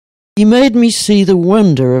You made me see the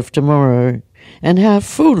wonder of tomorrow and how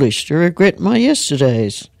foolish to regret my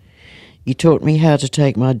yesterdays. You taught me how to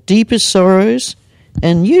take my deepest sorrows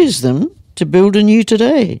and use them to build a new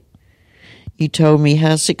today. You told me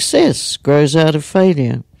how success grows out of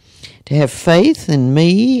failure, to have faith in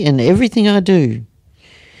me and everything I do,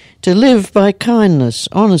 to live by kindness,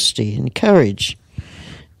 honesty and courage,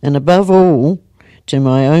 and above all, to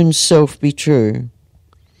my own self be true.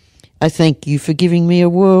 I thank you for giving me a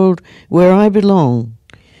world where I belong,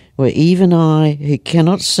 where even I, who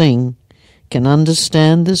cannot sing, can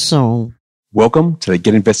understand the song. Welcome to the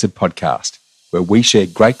Get Invested podcast, where we share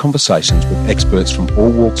great conversations with experts from all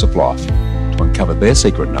walks of life to uncover their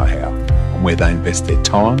secret know-how on where they invest their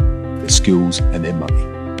time, their skills and their money,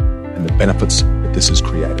 and the benefits that this has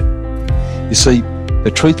created. You see,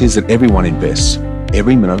 the truth is that everyone invests.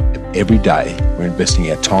 Every minute of every day, we're investing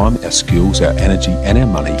our time, our skills, our energy and our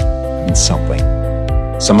money in something.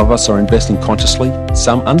 Some of us are investing consciously,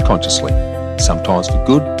 some unconsciously, sometimes for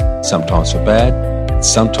good, sometimes for bad, and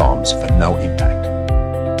sometimes for no impact.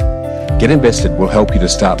 Get Invested will help you to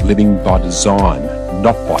start living by design,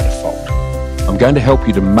 not by default. I'm going to help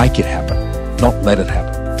you to make it happen, not let it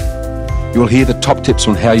happen. You'll hear the top tips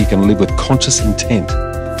on how you can live with conscious intent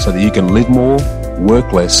so that you can live more,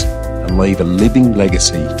 work less, and leave a living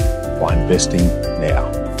legacy by investing now.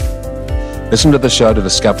 Listen to the show to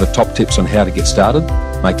discover the top tips on how to get started,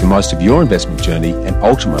 make the most of your investment journey, and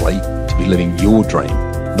ultimately to be living your dream,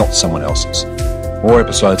 not someone else's. More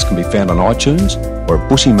episodes can be found on iTunes or at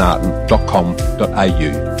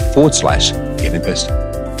bushymartin.com.au/get invested.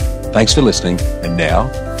 Thanks for listening, and now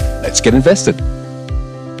let's get invested.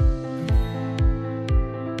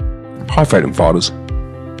 Hi Freedom Fighters.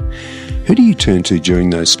 Who do you turn to during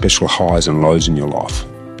those special highs and lows in your life?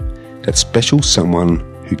 That special someone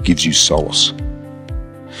who gives you solace,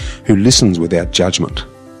 who listens without judgment,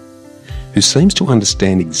 who seems to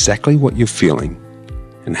understand exactly what you're feeling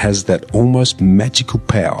and has that almost magical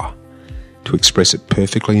power to express it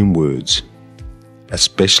perfectly in words,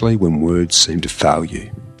 especially when words seem to fail you.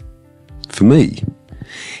 For me,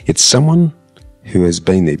 it's someone who has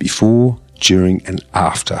been there before, during and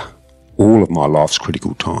after all of my life's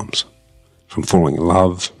critical times, from falling in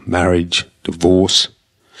love, marriage, divorce,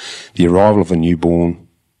 the arrival of a newborn,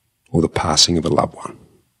 or the passing of a loved one.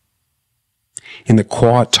 In the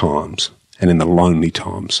quiet times and in the lonely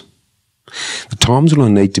times, the times when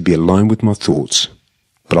I need to be alone with my thoughts,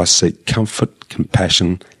 but I seek comfort,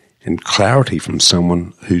 compassion and clarity from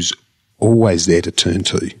someone who's always there to turn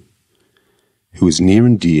to, who is near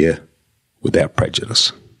and dear without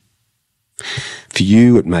prejudice. For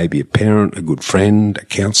you, it may be a parent, a good friend, a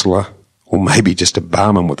counsellor, or maybe just a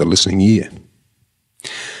barman with a listening ear.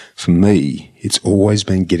 For me, it's always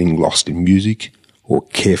been getting lost in music or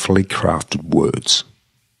carefully crafted words.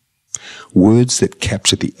 Words that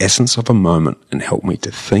capture the essence of a moment and help me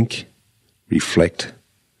to think, reflect,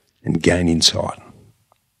 and gain insight.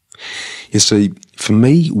 You see, for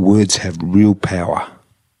me, words have real power.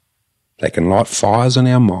 They can light fires in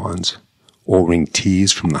our minds or wring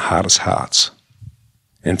tears from the hardest hearts.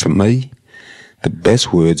 And for me, the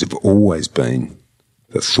best words have always been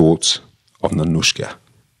the thoughts of Nanushka.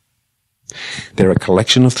 They're a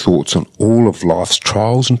collection of thoughts on all of life's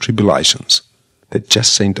trials and tribulations that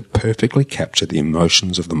just seem to perfectly capture the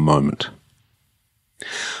emotions of the moment.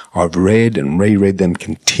 I've read and reread them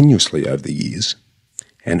continuously over the years,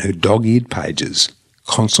 and her dog-eared pages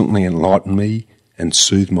constantly enlighten me and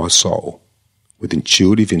soothe my soul with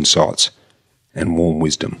intuitive insights and warm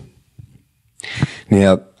wisdom.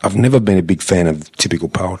 Now, I've never been a big fan of typical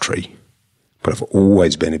poetry, but I've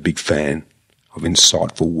always been a big fan of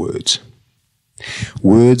insightful words.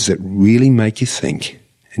 Words that really make you think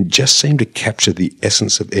and just seem to capture the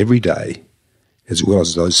essence of every day as well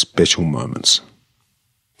as those special moments.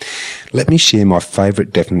 Let me share my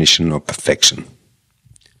favourite definition of perfection.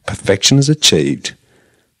 Perfection is achieved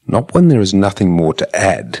not when there is nothing more to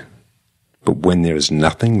add, but when there is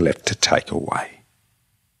nothing left to take away.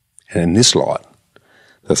 And in this light,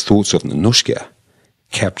 the thoughts of Nanushka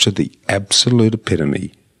capture the absolute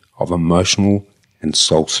epitome of emotional and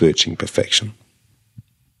soul-searching perfection.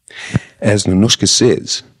 As Nanushka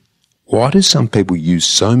says, why do some people use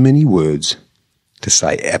so many words to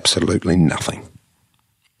say absolutely nothing?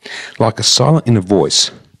 Like a silent inner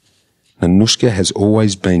voice, Nanushka has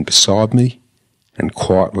always been beside me and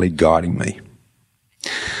quietly guiding me.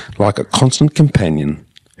 Like a constant companion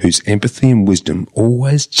whose empathy and wisdom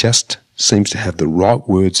always just seems to have the right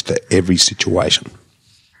words for every situation.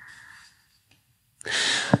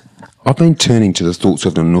 I've been turning to the thoughts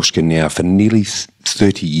of Nanushka now for nearly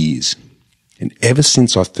 30 years, And ever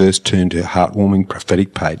since I first turned her heartwarming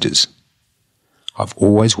prophetic pages, I've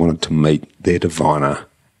always wanted to meet their diviner,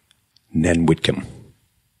 Nan Witcomb.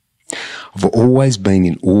 I've always been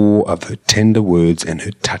in awe of her tender words and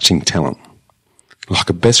her touching talent, like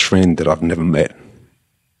a best friend that I've never met.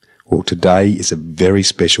 Well, today is a very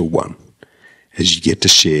special one, as you get to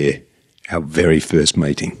share our very first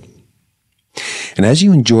meeting. And as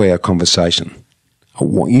you enjoy our conversation, I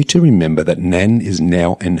want you to remember that Nan is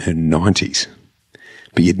now in her 90s,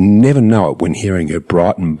 but you'd never know it when hearing her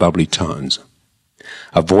bright and bubbly tones.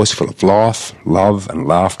 A voice full of life, love and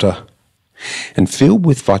laughter, and filled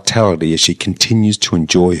with vitality as she continues to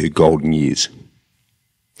enjoy her golden years.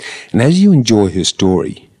 And as you enjoy her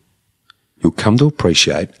story, you'll come to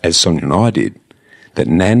appreciate, as Sonia and I did, that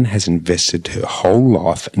Nan has invested her whole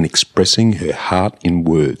life in expressing her heart in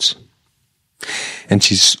words. And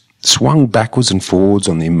she's swung backwards and forwards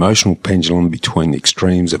on the emotional pendulum between the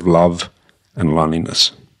extremes of love and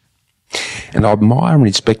loneliness. And I admire and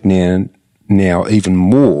respect Nan now even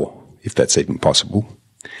more, if that's even possible,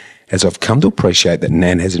 as I've come to appreciate that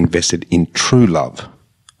Nan has invested in true love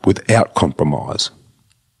without compromise.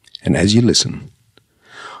 And as you listen,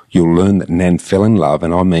 you'll learn that Nan fell in love,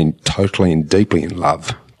 and I mean totally and deeply in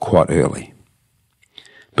love, quite early.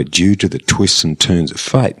 But due to the twists and turns of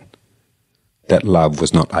fate, that love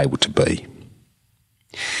was not able to be.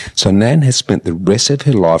 So Nan has spent the rest of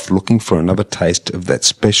her life looking for another taste of that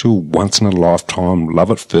special once-in-a-lifetime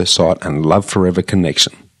love at first sight and love forever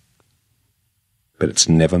connection. But it's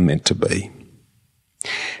never meant to be.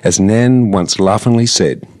 As Nan once laughingly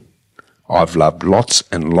said, "I've loved lots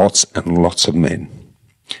and lots and lots of men.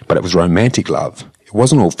 But it was romantic love. It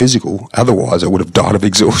wasn't all physical, otherwise I would have died of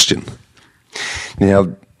exhaustion."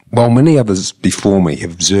 Now, while many others before me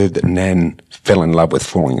have observed that Nan fell in love with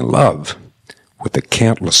falling in love, with the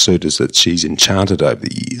countless suitors that she's enchanted over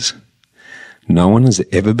the years, no one has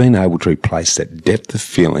ever been able to replace that depth of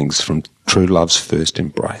feelings from true love's first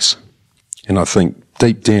embrace. And I think,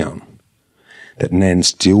 deep down, that Nan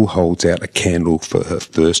still holds out a candle for her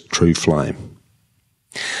first true flame.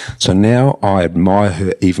 So now I admire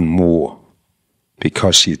her even more,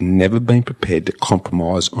 because she's never been prepared to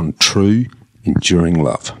compromise on true, enduring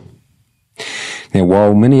love. Now,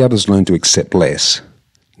 while many others learn to accept less,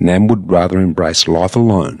 Nan would rather embrace life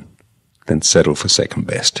alone than settle for second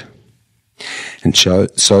best. And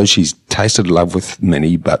so she's tasted love with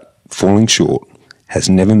many, but falling short, has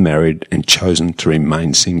never married and chosen to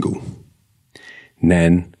remain single.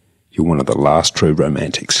 Nan, you're one of the last true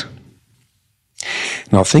romantics.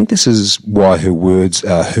 And I think this is why her words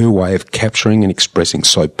are her way of capturing and expressing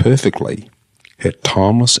so perfectly her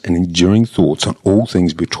timeless and enduring thoughts on all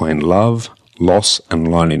things between love, loss and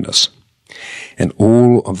loneliness, and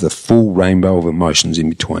all of the full rainbow of emotions in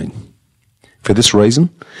between. For this reason,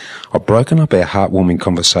 I've broken up our heartwarming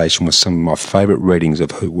conversation with some of my favourite readings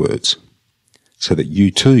of her words, so that you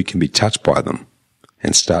too can be touched by them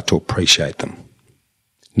and start to appreciate them.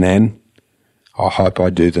 Nan, I hope I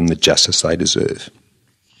do them the justice they deserve.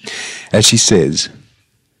 As she says,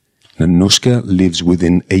 Nanushka lives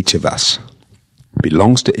within each of us,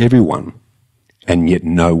 belongs to everyone, and yet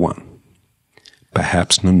no one.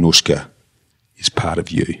 Perhaps Nanushka is part of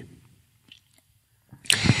you.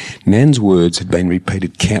 Nan's words have been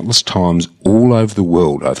repeated countless times all over the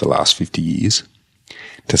world over the last 50 years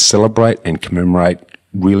to celebrate and commemorate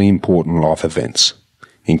really important life events,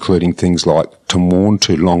 including things like To Mourn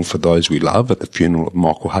Too Long for Those We Love at the funeral of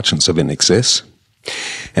Michael Hutchence of INXS,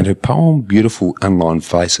 and her poem Beautiful Unlined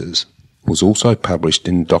Faces was also published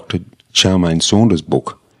in Dr Charmaine Saunders'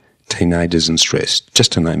 book Teenagers and Stress,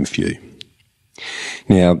 just to name a few.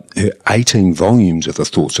 Now, her 18 volumes of the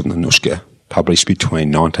Thoughts of Nanushka, published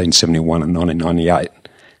between 1971 and 1998,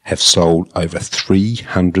 have sold over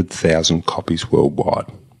 300,000 copies worldwide.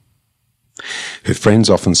 Her friends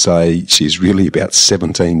often say she's really about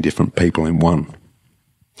 17 different people in one.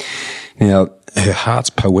 Now, her heart's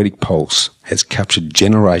poetic pulse has captured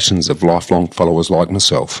generations of lifelong followers like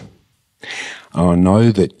myself. And I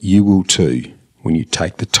know that you will too when you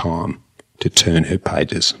take the time to turn her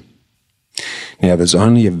pages. Now, there's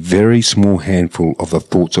only a very small handful of the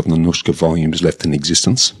Thoughts of Nanushka volumes left in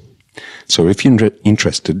existence, so if you're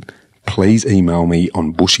interested, please email me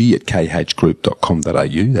on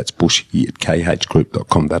bushy@khgroup.com.au, that's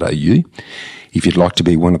bushy@khgroup.com.au, if you'd like to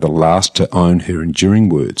be one of the last to own her enduring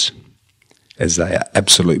words, as they are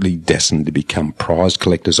absolutely destined to become prized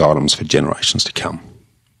collector's items for generations to come.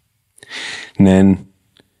 Nan,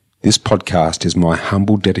 this podcast is my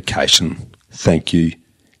humble dedication, thank you,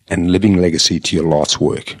 and living legacy to your life's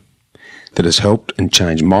work that has helped and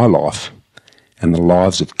changed my life and the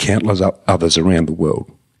lives of countless others around the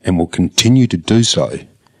world, and will continue to do so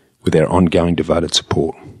with our ongoing devoted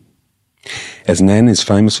support. As Nan is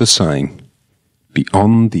famous for saying,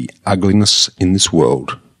 beyond the ugliness in this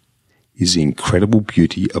world is the incredible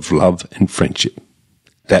beauty of love and friendship.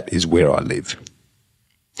 That is where I live.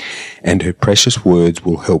 And her precious words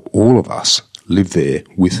will help all of us live there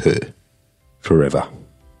with her forever.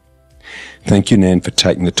 Thank you, Nan, for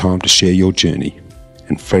taking the time to share your journey.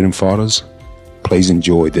 And freedom fighters, please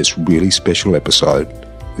enjoy this really special episode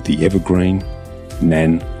with the evergreen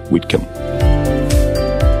Nan Witcomb.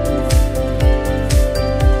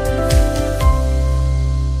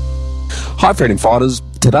 Hi, freedom fighters.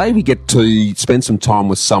 Today we get to spend some time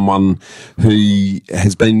with someone who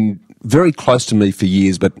has been very close to me for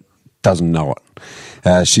years but doesn't know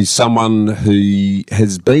it. She's someone who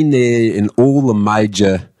has been there in all the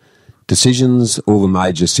major decisions, all the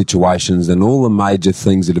major situations, and all the major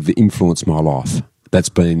things that have influenced my life. That's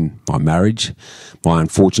been my marriage, my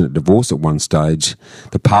unfortunate divorce at one stage,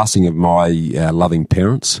 the passing of my loving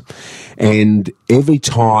parents, and every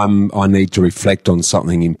time I need to reflect on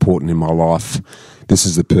something important in my life, this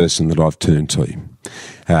is the person that I've turned to.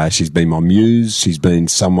 She's been my muse, she's been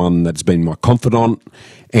someone that's been my confidant,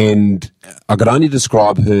 and I could only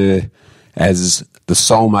describe her as the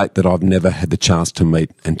soulmate that I've never had the chance to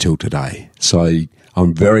meet until today. So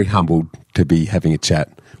I'm very humbled to be having a chat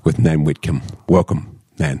with Nan Witcomb. Welcome,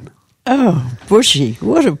 Nan. Oh, Bushy,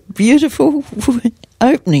 what a beautiful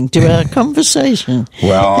opening to our conversation.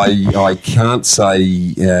 Well, I can't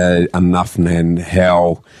say enough, Nan,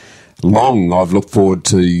 how long I've looked forward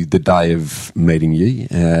to the day of meeting you.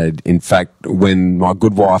 In fact, when my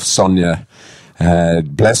good wife Sonia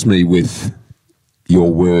blessed me with your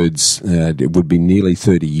words, it would be nearly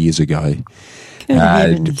 30 years ago.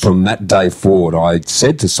 From that day forward, I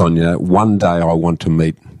said to Sonia, one day I want to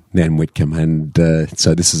meet Nan Witcomb, and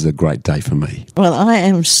so this is a great day for me. Well, I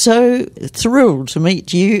am so thrilled to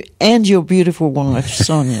meet you and your beautiful wife,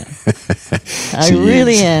 Sonia. I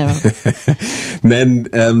really am.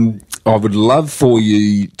 Nan, I would love for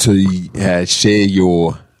you to share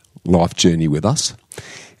your life journey with us.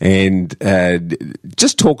 And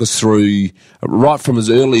just talk us through, right from as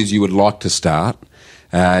early as you would like to start,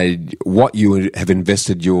 what you have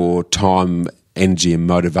invested your time, energy and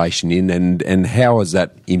motivation in, and how has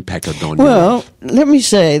that impacted on you? Well, let me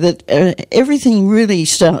say that everything really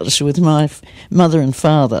starts with my mother and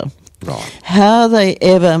father. Right. How they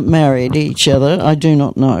ever married each other, I do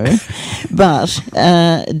not know. But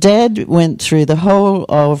Dad went through the whole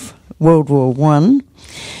of World War I,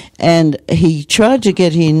 and he tried to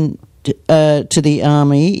get in to the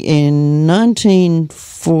army in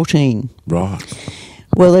 1914. Right.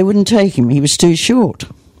 Well, they wouldn't take him. He was too short.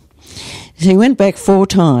 So he went back 4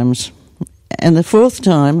 times, and the 4th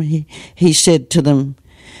time he said to them,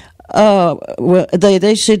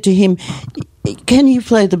 they said to him, can you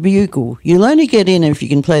play the bugle? You'll only get in if you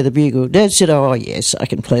can play the bugle. Dad said, oh, yes, I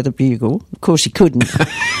can play the bugle. Of course he couldn't.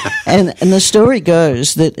 and the story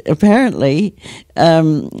goes that apparently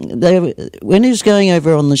when he was going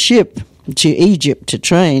over on the ship to Egypt to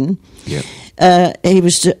train, yep.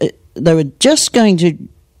 They were just going to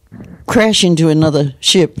crash into another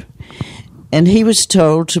ship, and he was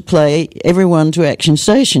told to play everyone to action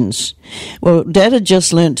stations. Well, Dad had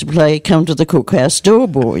just learnt to play Come to the Cookhouse Door,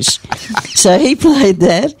 Boys. So he played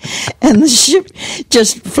that, and the ship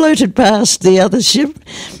just floated past the other ship,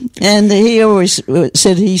 and he always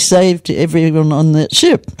said he saved everyone on that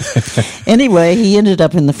ship. Anyway, he ended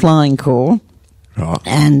up in the Flying Corps. Right.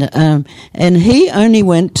 And he only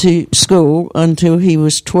went to school until he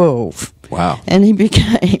was 12. Wow. And he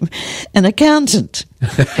became an accountant,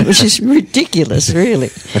 which is ridiculous, really.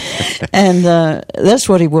 And that's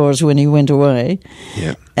what he was when he went away.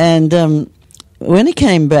 Yeah. And when he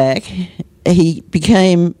came back, he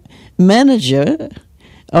became manager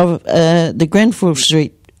of the Grenfell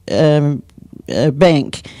Street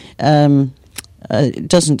bank.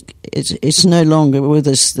 It's no longer with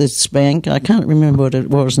us, this bank. I can't remember what it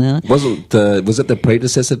was now. Was it the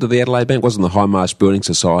predecessor to the Adelaide Bank? Wasn't the High Marsh Building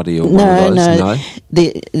Society or one of those? No.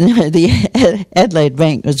 The Adelaide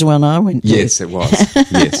Bank was the one I went to. Yes, it was.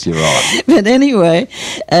 Yes, you're right. But anyway,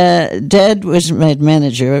 Dad was made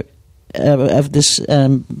manager of this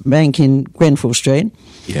bank in Grenfell Street.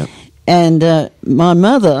 Yeah. And my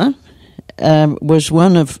mother was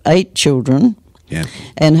one of 8 children. Yeah.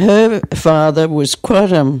 And her father was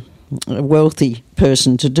quite a wealthy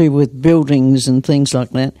person to do with buildings and things like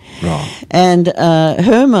that. Right. And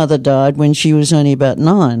her mother died when she was only about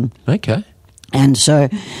 9. Okay. And so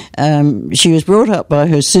she was brought up by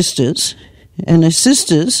her sisters, and her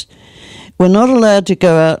sisters were not allowed to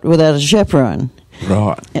go out without a chaperone.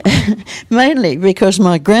 Right. Mainly because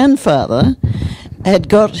my grandfather had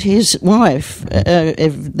got his wife,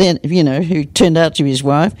 then who turned out to be his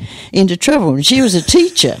wife, into trouble, and she was a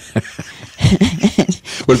teacher.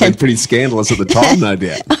 Would have been pretty scandalous at the time, no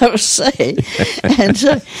doubt. I would say. And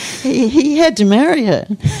so he had to marry her,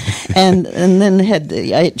 and then had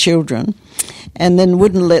the 8 children, and then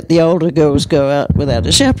wouldn't let the older girls go out without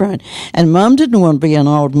a chaperone. And Mum didn't want to be an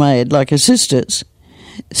old maid like her sisters,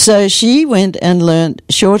 so she went and learnt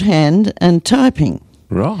shorthand and typing.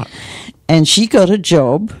 Right. And she got a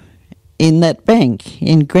job in that bank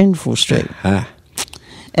in Grenfell Street. Uh-huh.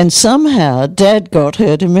 And somehow Dad got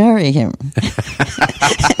her to marry him.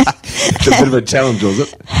 It's a bit of a challenge, was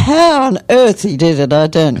it? How on earth he did it, I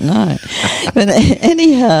don't know. But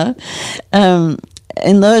anyhow,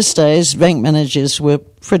 in those days, bank managers were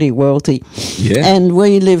pretty wealthy. Yeah. And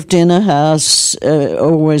we lived in a house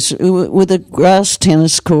always with a grass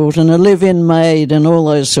tennis court and a live-in maid and all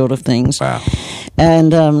those sort of things. Wow.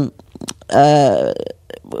 And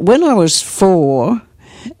when I was 4,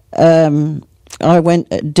 I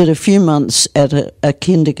did a few months at a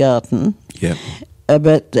kindergarten. Yeah.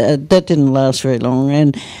 But that didn't last very long.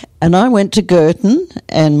 And I went to Girton,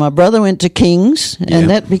 and my brother went to King's, and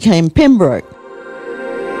that became Pembroke.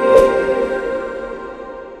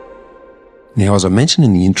 Now, as I mentioned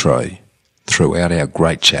in the intro, throughout our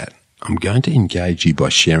great chat, I'm going to engage you by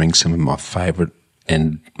sharing some of my favourite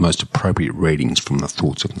and most appropriate readings from the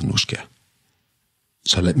Thoughts of Nanushka.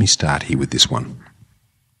 So let me start here with this one.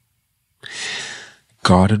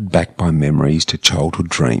 Guided back by memories to childhood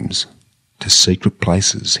dreams, to secret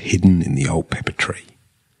places hidden in the old pepper tree,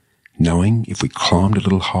 knowing if we climbed a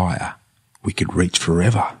little higher, we could reach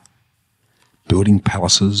forever. Building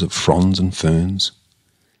palaces of fronds and ferns,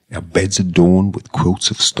 our beds adorned with quilts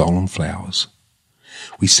of stolen flowers.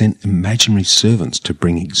 We sent imaginary servants to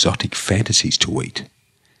bring exotic fantasies to eat,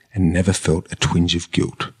 and never felt a twinge of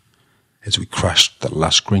guilt as we crushed the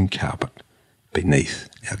lush green carpet beneath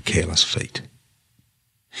our careless feet.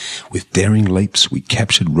 With daring leaps we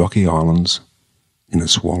captured rocky islands in a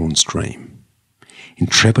swollen stream.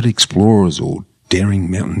 Intrepid explorers or daring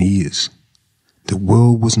mountaineers, the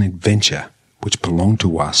world was an adventure which belonged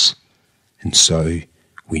to us, and so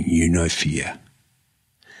we knew no fear.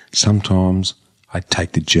 Sometimes I'd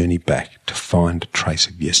take the journey back to find a trace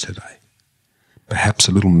of yesterday. Perhaps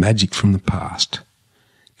a little magic from the past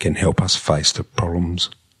can help us face the problems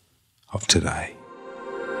of today.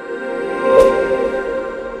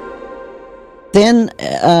 Then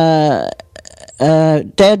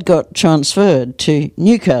Dad got transferred to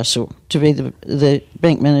Newcastle to be the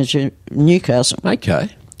bank manager in Newcastle. Okay.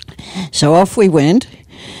 So off we went.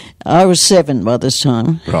 I was 7 by this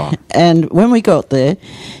time. Right. And when we got there,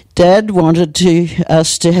 Dad wanted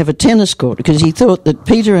us to have a tennis court because he thought that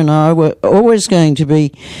Peter and I were always going to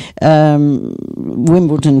be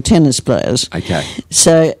Wimbledon tennis players. Okay.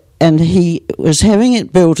 And he was having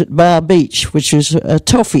it built at Bar Beach, which was a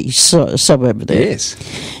toffee suburb there. Yes.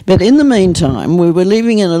 But in the meantime, we were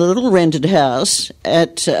living in a little rented house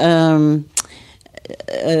and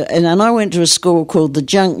I went to a school called The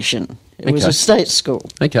Junction. It was a state school.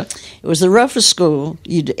 Okay. It was the roughest school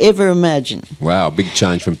you'd ever imagine. Wow, big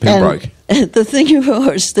change from Pembroke. And the thing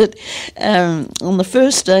was that on the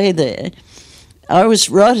first day there, I was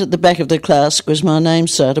right at the back of the class because my name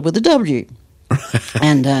started with a W.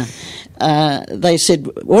 And they said,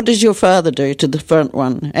 "What does your father do?" to the front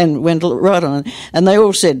one, and went right on. And they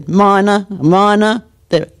all said, "Minor, minor."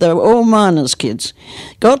 They were all miners' kids.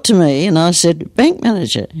 Got to me, and I said, "Bank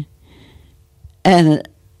manager." And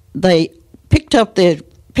they picked up their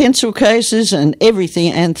pencil cases and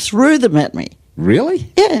everything and threw them at me.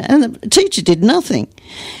 Really? Yeah, and the teacher did nothing.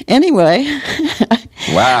 Anyway.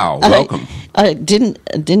 Wow, welcome. I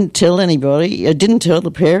didn't tell anybody. I didn't tell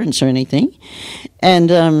the parents or anything. And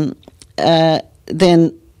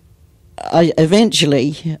then I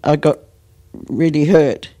got really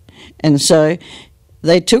hurt. And so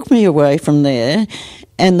they took me away from there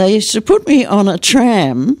and they used to put me on a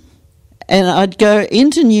tram and I'd go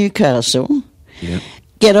into Newcastle,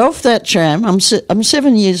 get off that tram. I'm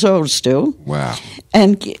 7 years old still. Wow.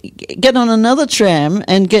 And get on another tram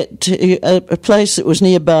and get to a place that was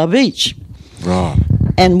near Bar Beach. Right.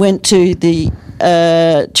 And went to the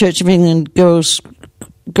Church of England Girls'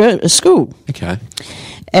 School. Okay.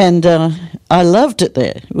 And I loved it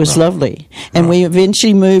there. It was lovely. And we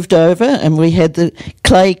eventually moved over and we had the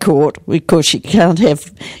clay court. Of course, you can't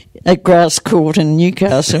have a grass court in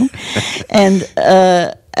Newcastle. And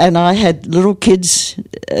I had little kids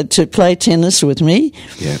to play tennis with me.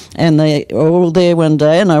 Yeah. And they were all there one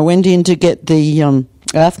day and I went in to get the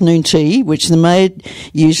afternoon tea, which the maid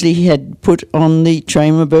usually had put on the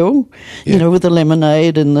trammer bill, with the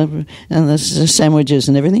lemonade and the sandwiches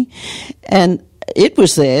and everything. And it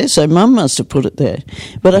was there, so Mum must have put it there.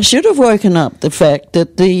 But I should have woken up the fact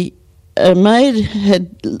that the maid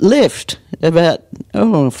had left about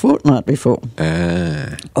a fortnight before,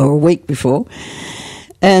 or a week before,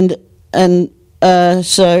 and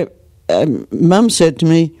so Mum said to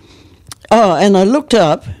me, and I looked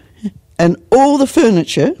up, and all the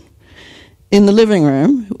furniture in the living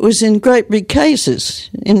room was in great big cases,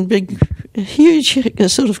 in big, huge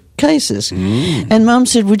sort of cases. And Mum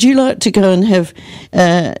said, would you like to go and have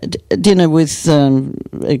dinner with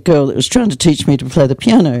a girl that was trying to teach me to play the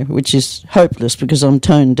piano, which is hopeless because I'm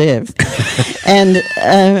tone deaf. and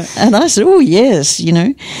I said, oh, yes,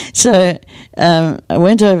 So I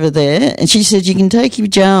went over there, and she said, you can take your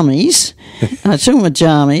jammies. I took my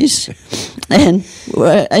jammies, and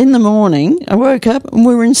in the morning I woke up and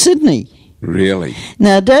we were in Sydney. Really?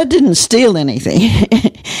 Now, Dad didn't steal anything.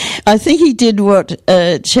 I think he did what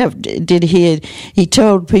Chap did here. He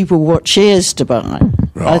told people what shares to buy.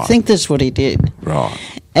 Right. I think that's what he did. Right.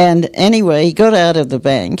 And anyway, he got out of the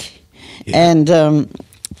bank, and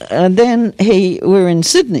then we were in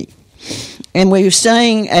Sydney, and we were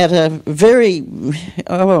staying at a very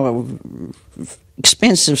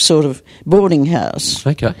expensive sort of boarding house.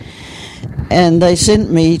 Okay. And they sent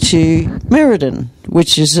me to Merredin,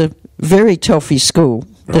 which is a very toffee school.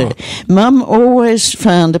 Right. Mum always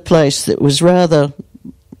found a place that was rather,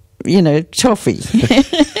 toffee.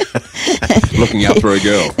 Looking out for a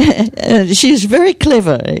girl. She was very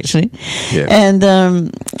clever, actually. Yeah. And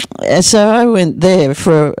so I went there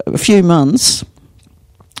for a few months,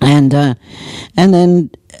 and then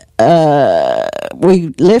we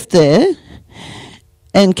left there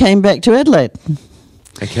and came back to Adelaide.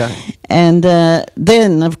 Okay. And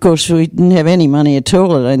then, of course, we didn't have any money at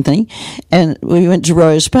all, I don't think, and we went to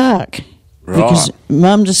Rose Park. Right. Because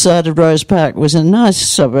Mum decided Rose Park was a nice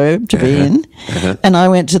suburb to be in, and I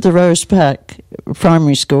went to the Rose Park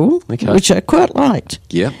primary school, which I quite liked.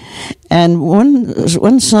 Yeah. And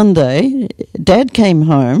one Sunday, Dad came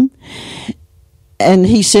home, and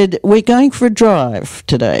he said, we're going for a drive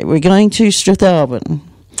today. We're going to Strathalbyn.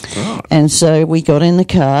 Right. And so we got in the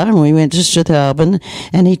car and we went to Strathalbyn,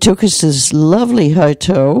 and he took us to this lovely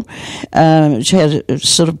hotel, which had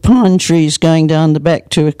sort of pine trees going down the back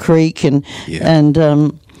to a creek, and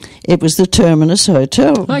it was the Terminus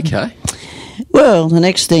Hotel. Okay. Well, the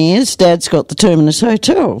next thing is Dad's got the Terminus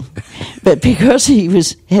Hotel, but because he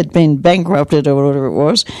had been bankrupted or whatever it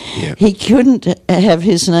was, he couldn't have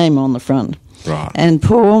his name on the front. Right. And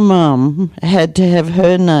poor Mum had to have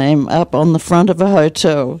her name up on the front of a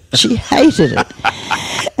hotel. She hated it.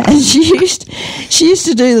 And she used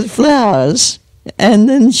to do the flowers, and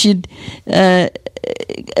then she'd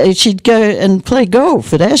go and play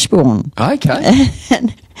golf at Ashbourne. Okay.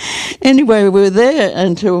 And anyway, we were there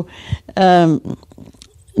until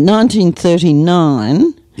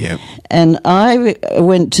 1939. Yeah. And I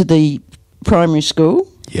went to the primary school.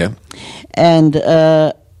 Yeah. And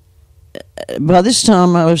by this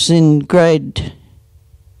time I was in grade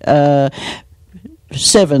 7.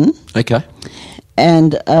 Okay.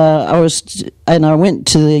 And I went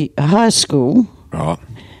to the high school. Right.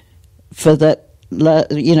 For that,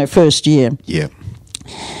 first year. Yeah.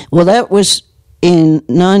 Well, that was in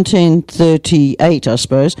 1938, I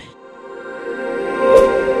suppose.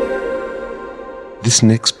 This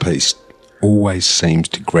next piece always seems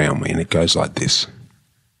to ground me, and it goes like this.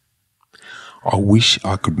 I wish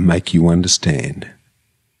I could make you understand.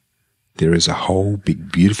 There is a whole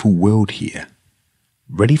big beautiful world here,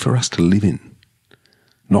 ready for us to live in.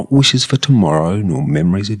 Not wishes for tomorrow nor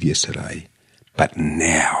memories of yesterday, but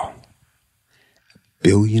now. A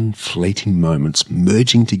billion fleeting moments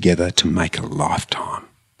merging together to make a lifetime.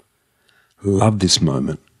 Love this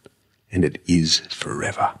moment, and it is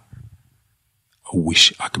forever. I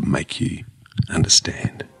wish I could make you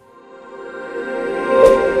understand.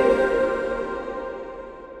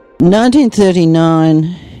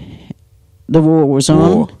 1939, the war was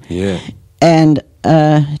on. Yeah. And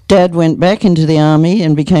Dad went back into the army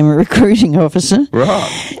and became a recruiting officer.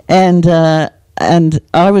 Right. And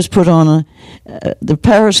I was put on the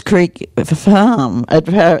Paris Creek farm at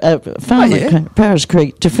Paris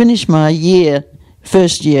Creek to finish my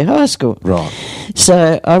first year high school. Right.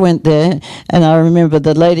 So I went there, and I remember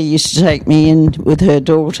the lady used to take me in with her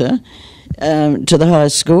daughter to the high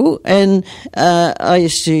school, and I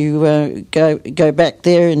used to go back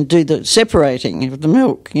there and do the separating of the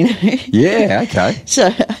milk, Yeah, okay.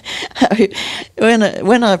 So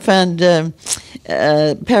when I found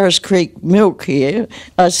Paris Creek milk here,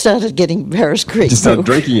 I started getting Paris Creek Just started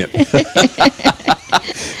drinking it.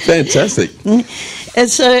 Fantastic. And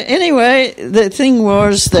so anyway, the thing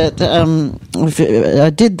was that I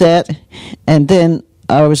did that, and then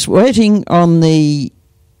I was waiting on the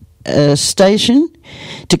station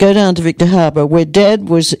to go down to Victor Harbour, where Dad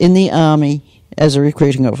was in the army as a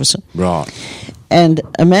recruiting officer. Right. And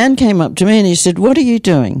a man came up to me and he said, "What are you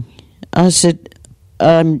doing?" I said,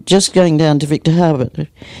 "I'm just going down to Victor Harbour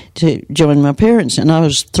to join my parents." And I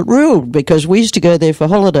was thrilled because we used to go there for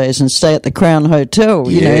holidays and stay at the Crown Hotel,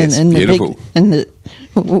 Yes, in beautiful. the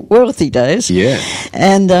wealthy days. Yeah.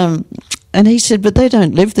 And he said, "But they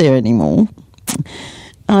don't live there anymore."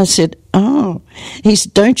 I said, "Oh." He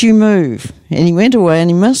said, "Don't you move." And he went away, and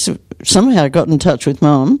he must have somehow got in touch with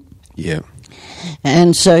Mum. Yeah.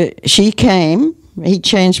 And so she came, he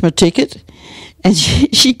changed my ticket, and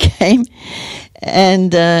she came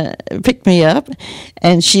and picked me up,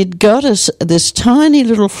 and she'd got us this tiny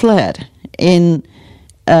little flat in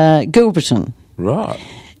Gilberton. Right.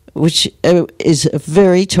 Which is a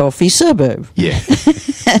very toffee suburb. Yeah.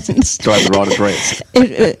 Straight the right address.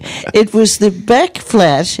 It was the back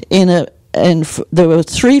flat there were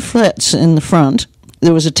 3 flats in the front.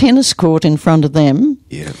 There was a tennis court in front of them.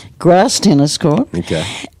 Yeah. Grass tennis court. Okay.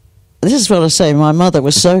 This is what I say, my mother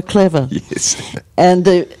was so clever. Yes.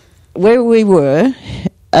 And where we were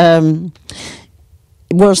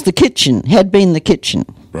was the kitchen, had been the kitchen.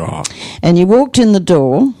 Right. And you walked in the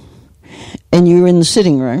door, and you were in the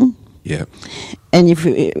sitting room. Yeah. And if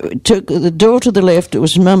you took the door to the left, it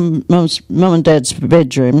was Mum and Dad's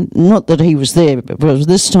bedroom. Not that he was there, but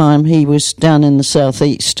this time he was down in the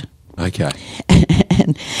southeast. Okay.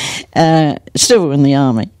 And still in the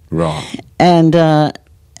army. Right. And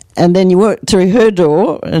then you walked through her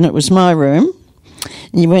door, and it was my room.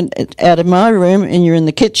 And you went out of my room, and you're in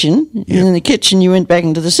the kitchen. Yep. And in the kitchen, you went back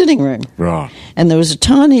into the sitting room. Right. And there was a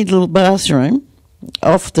tiny little bathroom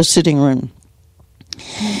off the sitting room.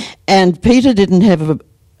 And Peter didn't have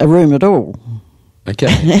a room at all. Okay.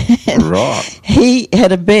 Right. He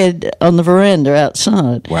had a bed on the veranda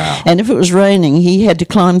outside. Wow. And if it was raining, he had to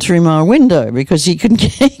climb through my window because he couldn't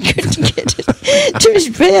get to his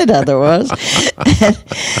bed otherwise.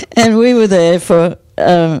 And we were there for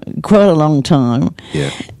quite a long time.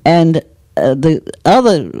 Yeah. And the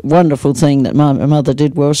other wonderful thing that my mother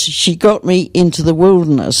did was she got me into the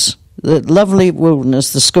wilderness, the lovely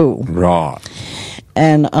wilderness, the school. Right.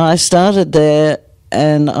 And I started there,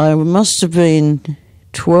 and I must have been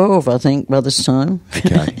 12, I think, by this time.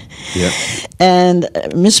 Okay. Yep. And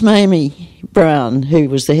Miss Mamie Brown, who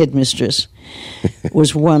was the headmistress,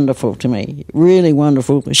 was wonderful to me, really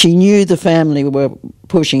wonderful. She knew the family were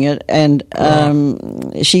pushing it, and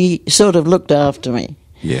she sort of looked after me.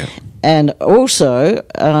 Yeah. And also,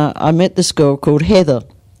 I met this girl called Heather.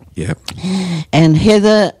 Yep. And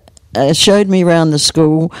Heather showed me around the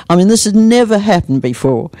school. I mean, this had never happened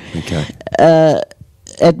before. Okay.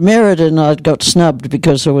 At Meriden, I got snubbed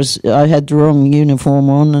because I had the wrong uniform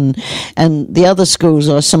on, and the other schools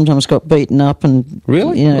I sometimes got beaten up and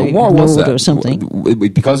Really? Why was that? or something.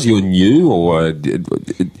 Because you were new, or because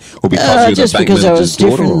you were just the bank because I was manager's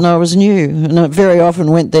daughter, different and I was new, and I very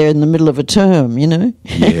often went there in the middle of a term, Yeah,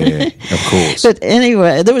 of course. But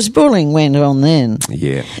anyway, there was bullying went on then.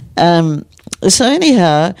 Yeah. So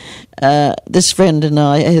anyhow, this friend and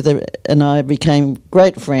I, Heather and I, became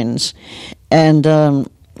great friends. And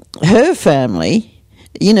her family,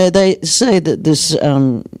 they say that this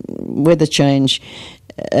weather change,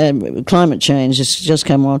 climate change has just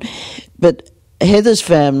come on. But Heather's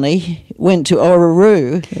family went to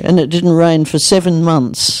Orroroo, and it didn't rain for 7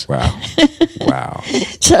 months. Wow. Wow.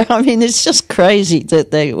 So, I mean, it's just crazy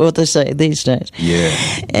what they say these days. Yeah.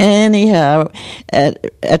 Anyhow,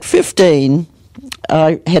 at 15,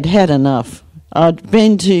 I had enough. I'd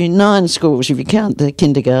been to 9 schools, if you count the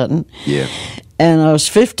kindergarten. Yeah. And I was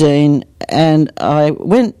 15, and I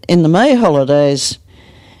went in the May holidays.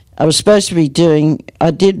 I was supposed to be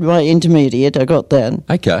I did my intermediate, I got that.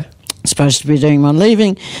 Okay. Supposed to be doing my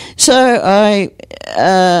leaving. So I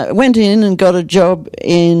went in and got a job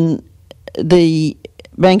in the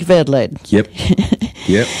Bank of Adelaide. Yep.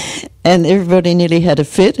 Yep. And everybody nearly had a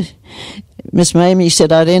fit. Miss Mamie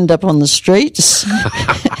said I'd end up on the streets.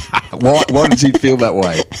 Why did you feel that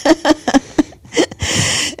way?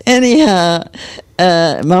 Anyhow,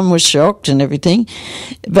 Mum was shocked and everything,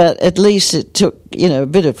 but at least it took, a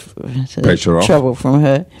bit of pressure off. Trouble from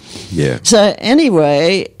her. Yeah. So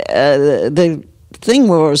anyway, the thing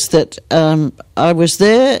was that I was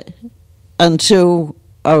there until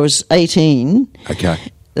I was 18. Okay.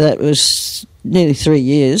 That was nearly 3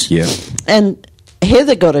 years. Yeah. And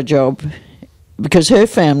Heather got a job because her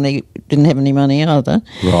family didn't have any money either.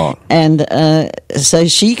 Right. And so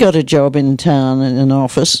she got a job in town in an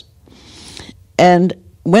office. And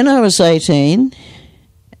when I was 18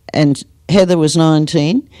 and Heather was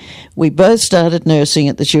 19, we both started nursing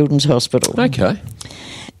at the Children's Hospital. Okay.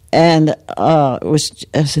 And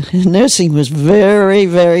nursing was very,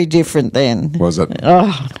 very different then. Was it?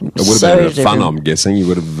 Oh, it would have so been a bit of fun, different. I'm guessing. You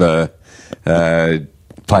would have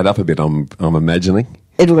played up a bit, I'm imagining.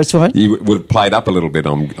 It was what? You would have played up a little bit,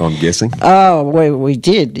 I'm guessing. Oh, well, we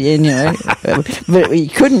did, you know, but we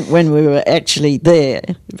couldn't when we were actually there.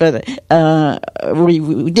 But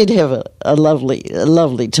we did have a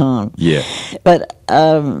lovely time. Yeah. But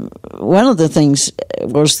one of the things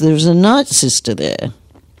was there was a night sister there,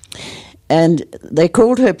 and they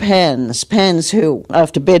called her Pans Hill,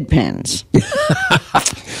 after bedpans.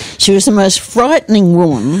 She was the most frightening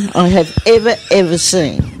woman I have ever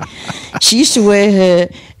seen. She used to wear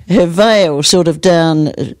her veil sort of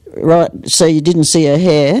down right so you didn't see her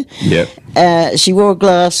hair. Yep. She wore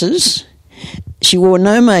glasses. She wore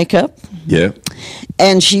no makeup. Yeah.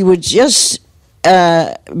 And she would just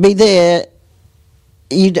be there.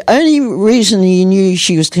 The only reason you knew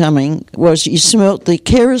she was coming was you smelt the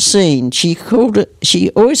kerosene. She called it. She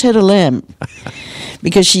always had a lamp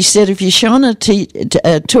because she said if you shone a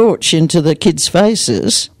torch into the kids'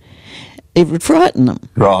 faces, it would frighten them.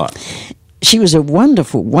 Right. She was a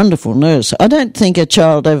wonderful, wonderful nurse. I don't think a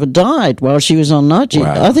child ever died while she was on night duty.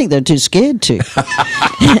 Wow. I think they're too scared to. but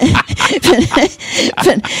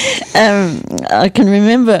I can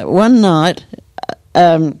remember one night.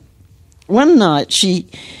 I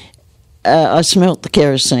smelt the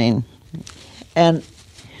kerosene, and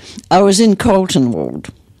I was in Colton ward,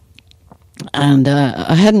 and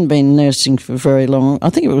I hadn't been nursing for very long. I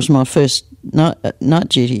think it was my first night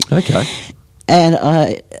duty. Okay. And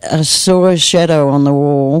I saw a shadow on the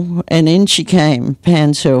wall, and in she came,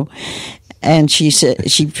 Pans Hill, and she said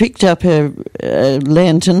she picked up her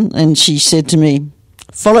lantern, and she said to me,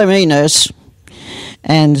 "Follow me, nurse."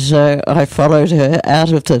 And so I followed her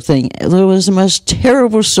out of the thing. There was the most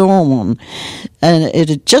terrible storm on, and it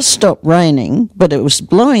had just stopped raining, but it was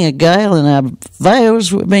blowing a gale, and our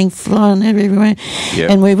veils were being flown everywhere. Yep.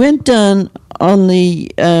 And we went down on the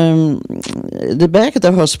back of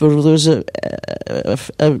the hospital. There was a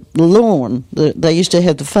lawn that they used to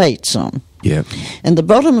have the fates on. Yeah. And the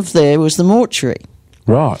bottom of there was the mortuary.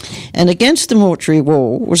 Right. And against the mortuary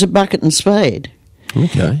wall was a bucket and spade.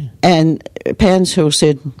 Okay. And Pans Hill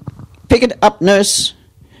said, "Pick it up, nurse."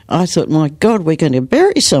 I thought, my God, we're going to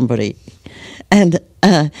bury somebody. And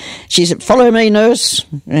she said, "Follow me, nurse."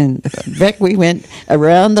 And back we went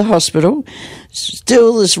around the hospital.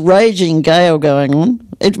 Still this raging gale going on.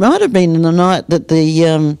 It might have been in the night that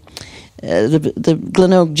the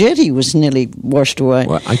Glenelg jetty was nearly washed away.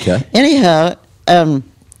 Well, okay. Anyhow,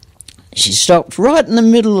 she stopped right in the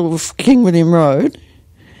middle of King William Road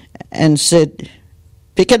and said,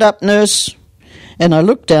 "Pick it up, nurse." And I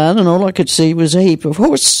looked down, and all I could see was a heap of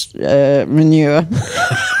horse manure.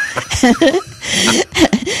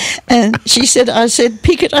 And she said, I said,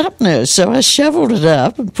 "Pick it up, nurse." So I shoveled it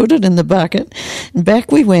up and put it in the bucket, and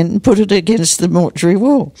back we went and put it against the mortuary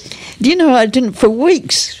wall. Do you know, for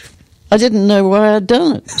weeks, I didn't know why I'd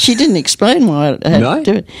done it. She didn't explain why I had to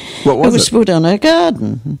do it. What was it? It was put on her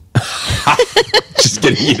garden. Just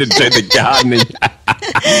getting you to do the gardening.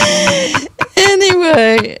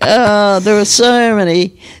 Anyway, there were so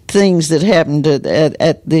many things that happened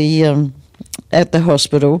at the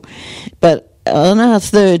hospital, but on our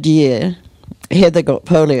third year, Heather got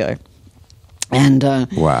polio, and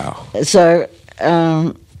Wow. So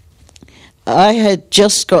I had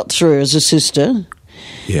just got through as a sister,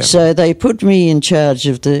 Yeah. so they put me in charge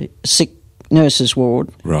of the sick nurses ward,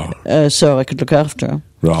 Right. so I could look after her.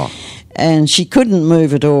 Right. And she couldn't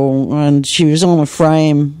move at all, and she was on a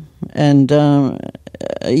frame, and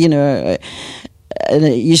you know, and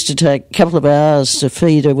it used to take a couple of hours to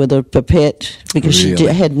feed her with a pipette because Really? she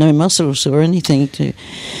had no muscles or anything to.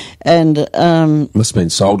 And Must have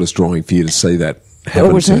been soul destroying for you to see that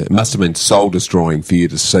happen. was it? It must have been soul destroying for you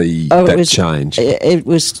to see it that was, change. It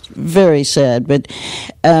was very sad, but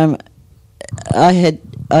I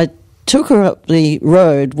took her up the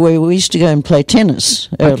road where we used to go and play tennis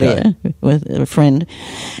earlier with a friend,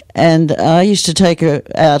 and I used to take her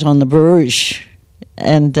out on the barouche,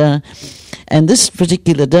 and this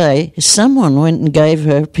particular day, someone went and gave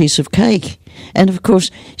her a piece of cake, and of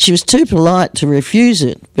course she was too polite to refuse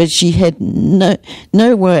it, but she had no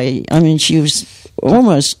way. I mean, she was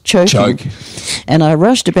almost choking. And I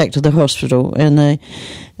rushed her back to the hospital, and they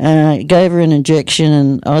gave her an injection,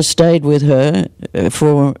 and I stayed with her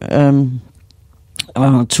for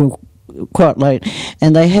till quite late,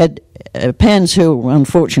 and they had Pans Hill,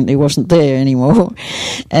 unfortunately, wasn't there anymore,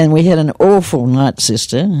 and we had an awful night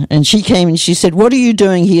sister, and she came and she said, "What are you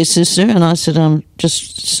doing here, sister?" And I said, "I'm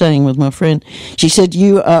just staying with my friend." She said,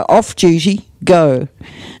 "You are off duty, go."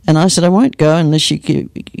 And I said, "I won't go unless you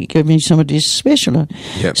give me somebody special."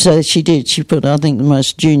 Yep. So she did. She put, I think, the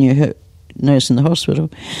most junior nurse in the hospital.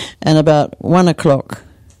 And about 1 o'clock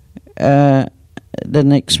the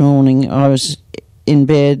next morning, I was in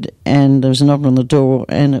bed and there was a knock on the door,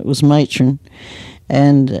 and it was matron,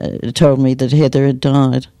 and it told me that Heather had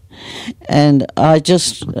died. And I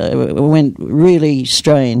just went really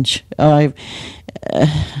strange. They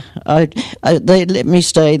let me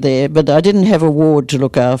stay there, but I didn't have a ward to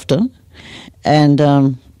look after, and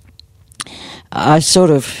I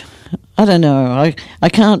sort of, I don't know, I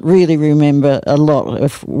can't really remember a lot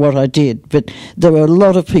of what I did, but there were a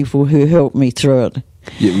lot of people who helped me through it.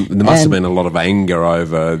 Yeah, there must have been a lot of anger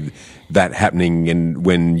over that happening, and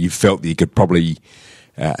when you felt that you could probably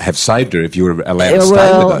have saved her if you were allowed to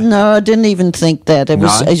stay with her. No, I didn't even think that. It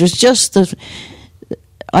was just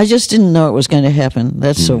I just didn't know it was going to happen.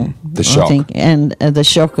 That's all. The shock. I think, and the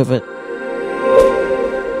shock of it.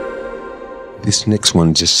 This next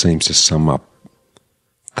one just seems to sum up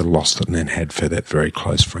the loss that Nan had for that very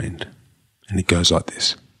close friend. And it goes like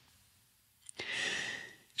this.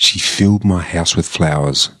 She filled my house with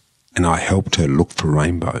flowers, and I helped her look for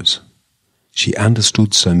rainbows. She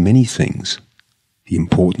understood so many things, the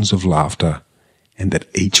importance of laughter, and that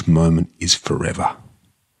each moment is forever.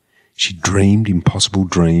 She dreamed impossible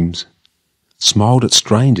dreams, smiled at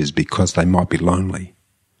strangers because they might be lonely,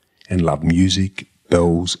 and loved music,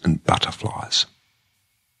 bells, and butterflies.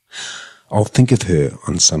 I'll think of her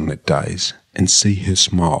on sunlit days and see her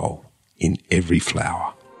smile in every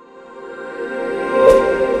flower.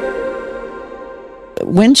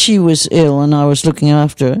 When she was ill and I was looking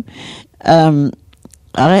after her,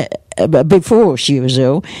 before she was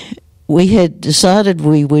ill, we had decided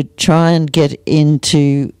we would try and get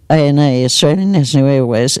into ANA, Australian National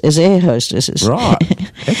Airways, as air hostesses. Right,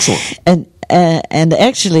 excellent. And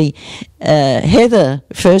actually, Heather,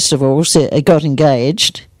 first of all, got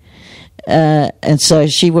engaged, and so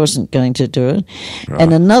she wasn't going to do it. Right.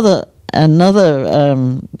 And another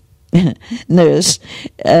nurse,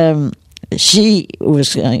 she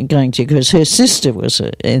was going to, because her sister was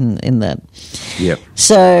in that. Yep.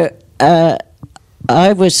 So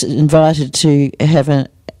I was invited to have an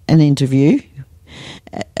interview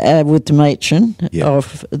with the matron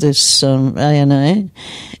of this ANA,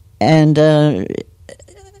 and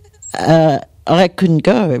I couldn't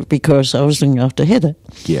go because I was looking after Heather.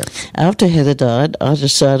 Yeah. After Heather died, I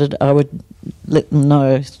decided I would let them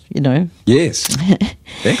know, Yes.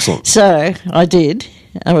 Excellent. So I did.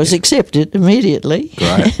 I was accepted immediately.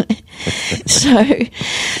 Great. So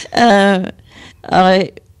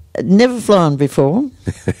I never flown before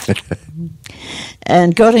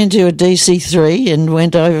and got into a DC-3 and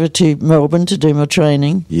went over to Melbourne to do my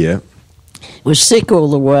training. Yeah. Was sick all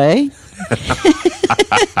the way.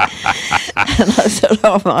 And I thought,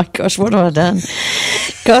 oh my gosh, what have I done?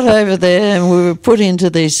 Got over there and we were put into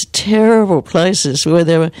these terrible places where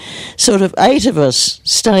there were sort of 8 of us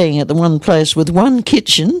staying at the one place with one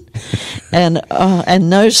kitchen and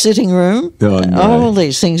no sitting room. Oh, no. All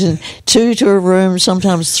these things, and 2 to a room,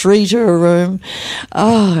 sometimes 3 to a room.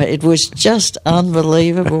 Oh, it was just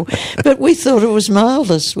unbelievable. But we thought it was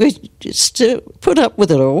marvellous. We just put up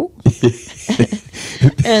with it all.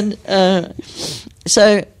 And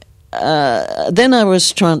so then I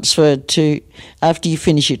was transferred to, after you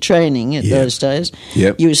finish your training at those days,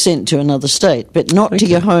 you were sent to another state, but not to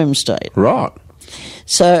your home state. Right.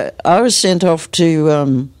 So I was sent off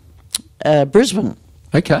to Brisbane.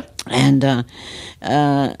 Okay. And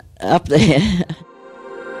up there.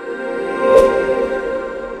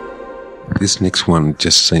 This next one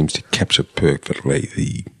just seems to capture perfectly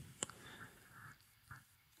the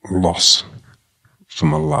loss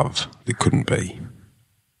from a love that couldn't be.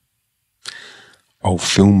 I'll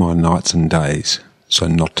fill my nights and days so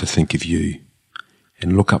not to think of you,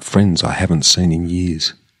 and look up friends I haven't seen in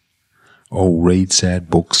years. I'll read sad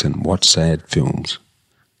books and watch sad films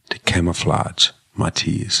to camouflage my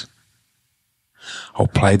tears. I'll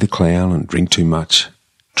play the clown and drink too much,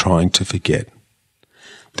 trying to forget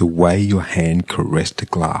the way your hand caressed a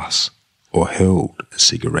glass or held a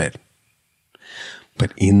cigarette.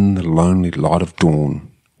 But in the lonely light of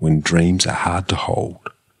dawn, when dreams are hard to hold,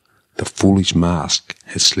 the foolish mask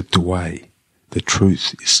has slipped away, the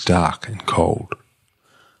truth is stark and cold.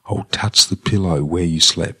 I'll touch the pillow where you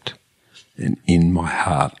slept, and in my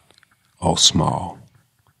heart I'll smile,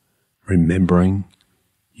 remembering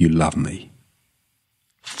you love me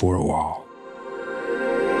for a while.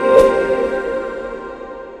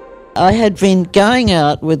 I had been going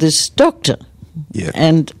out with this doctor, Yeah.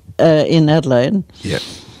 and in Adelaide, Yeah.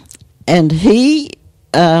 and he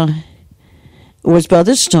was by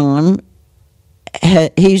this time.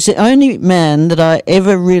 He's the only man that I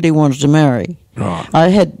ever really wanted to marry. Right. I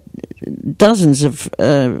had dozens of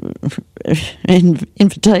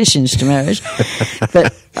invitations to marriage,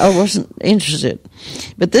 but I wasn't interested.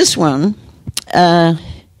 But this one,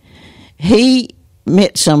 he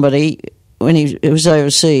met somebody when he was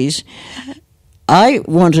overseas. I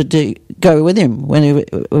wanted to go with him when he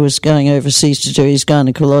was going overseas to do his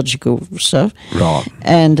gynecological stuff. Right.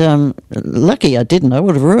 And lucky I didn't. I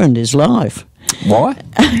would have ruined his life. Why?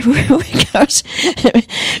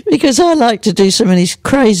 because I like to do so many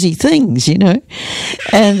crazy things, you know.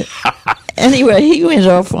 And anyway, he went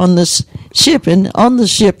off on this ship, and on the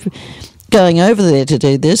ship going over there to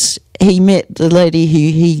do this, he met the lady who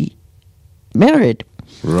he married.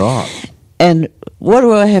 Right. And what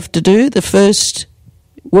do I have to do? The first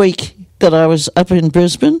week that I was up in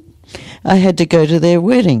Brisbane, I had to go to their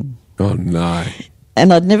wedding. Oh, no.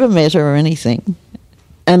 And I'd never met her or anything.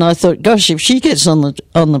 And I thought, gosh, if she gets on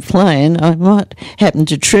the plane, I might happen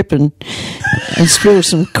to trip and spill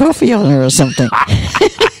some coffee on her or something.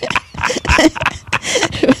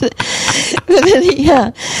 But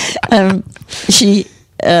anyhow,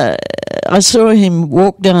 I saw him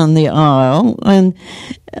walk down the aisle, and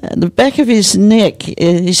the back of his neck,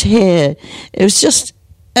 his hair, it was just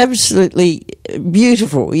absolutely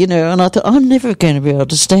beautiful, you know. And I thought, I'm never going to be able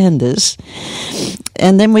to stand this.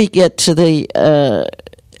 And then we get to the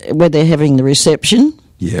where they're having the reception,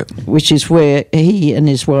 Yep. which is where he and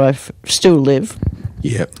his wife still live.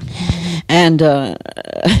 Yep. And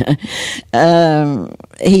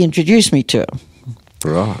he introduced me to her.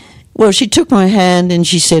 Right. Well, she took my hand and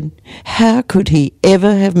she said, how could he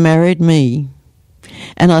ever have married me?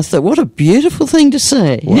 And I thought, what a beautiful thing to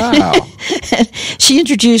say. Wow. She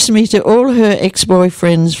introduced me to all her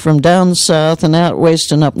ex-boyfriends from down south and out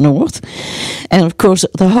west and up north. And, of course,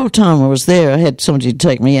 the whole time I was there, I had somebody to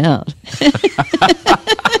take me out.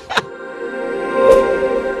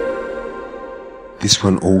 This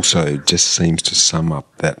one also just seems to sum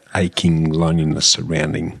up that aching loneliness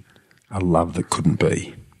surrounding a love that couldn't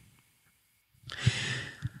be.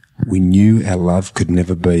 We knew our love could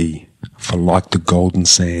never be, for like the golden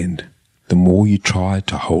sand, the more you try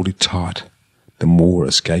to hold it tight, the more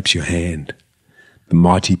escapes your hand. The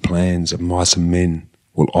mighty plans of mice and men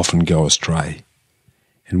will often go astray,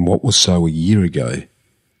 and what was so a year ago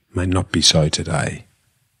may not be so today.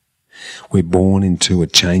 We're born into a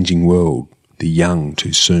changing world, the young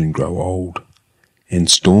too soon grow old, and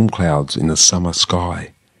storm clouds in the summer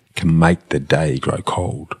sky can make the day grow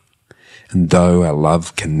cold. And though our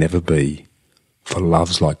love can never be, for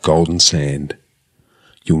love's like golden sand,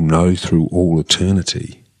 you'll know through all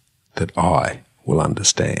eternity that I will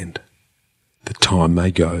understand. The time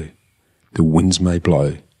may go, the winds may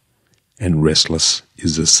blow, and restless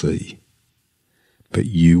is the sea, but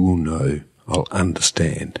you will know I'll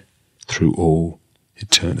understand through all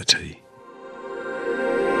eternity.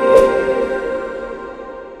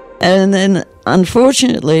 And then,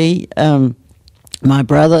 unfortunately, my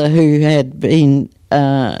brother, who had been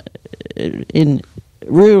in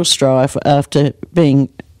real strife after being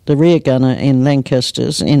the rear gunner in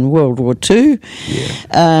Lancasters in World War II,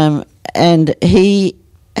 and he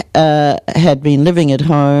had been living at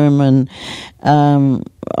home, and and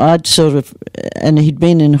he'd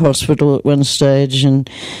been in hospital at one stage, and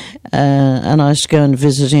I used to go and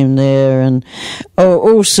visit him there, and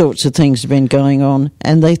all sorts of things had been going on,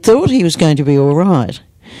 and they thought he was going to be all right.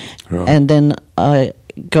 Right. And then I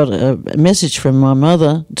got a message from my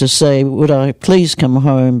mother to say, would I please come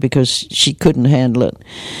home, because she couldn't handle it.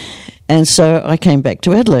 And so I came back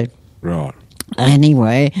to Adelaide. Right.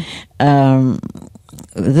 Anyway, from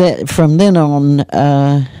then on,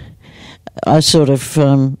 I sort of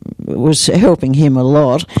was helping him a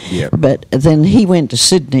lot. Yep. But then he went to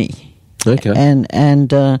Sydney. Okay. And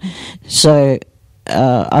so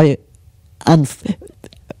I...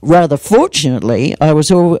 rather fortunately, I was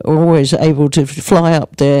always able to fly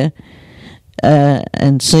up there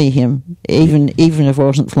and see him, even if I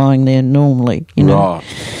wasn't flying there normally. You know?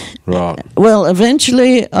 Right. Well,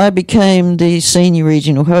 eventually I became the senior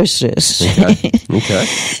regional hostess. Okay.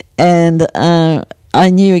 And I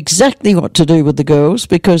knew exactly what to do with the girls,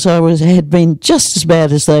 because I had been just as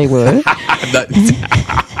bad as they were.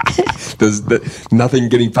 There's nothing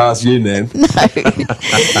getting past you, Nan.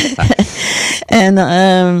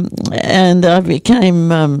 No. And I became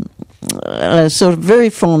sort of very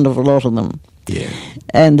fond of a lot of them. Yeah.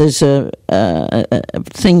 and there's a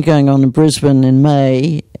thing going on in Brisbane in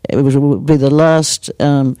May. It will be the last,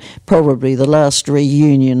 probably the last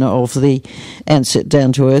reunion of the Ansett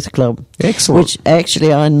Down to Earth Club. Excellent. Which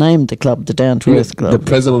actually I named the club the Down to Earth Club. The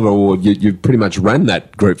president, or you pretty much ran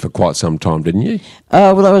that group for quite some time, didn't you?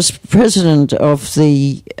 Well, I was president of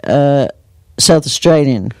the South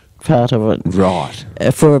Australian part of it. Right.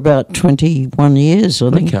 For about 21 years, I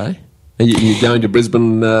think. Okay. Are you going to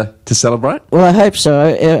Brisbane to celebrate? Well, I hope so,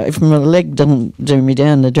 if my leg doesn't do me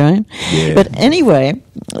down the drain. Yeah. But anyway,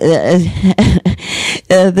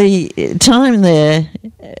 the time there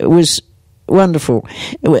was wonderful.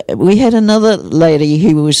 We had another lady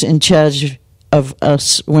who was in charge of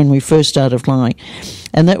us when we first started flying,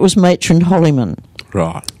 and that was Matron Hollyman.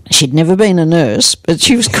 Right. She'd never been a nurse, but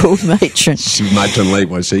she was called Matron. She was matron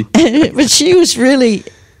lead, was she? But she was really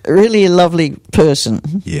a lovely person.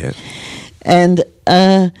 Yeah. And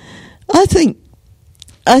I think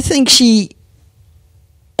she,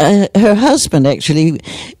 her husband actually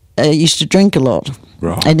used to drink a lot.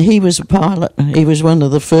 Right. And he was a pilot. He was one of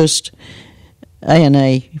the first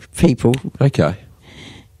ANA people. Okay.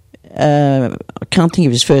 I can't think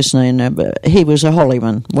of his first name now, but he was a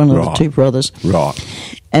Hollyman, one of the two brothers. Right.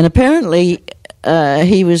 And apparently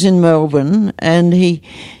he was in Melbourne, and he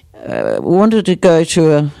wanted to go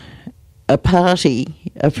to a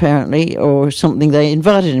party, apparently, or something. They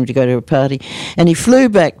invited him to go to a party, and he flew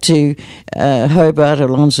back to Hobart or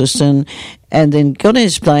Launceston, and then got in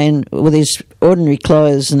his plane with his ordinary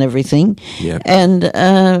clothes and everything, Yep. and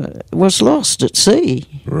was lost at sea.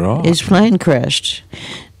 Right. His plane crashed.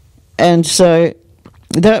 And so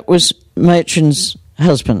that was Matron's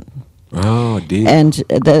husband. Oh, dear. And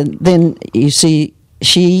then you see,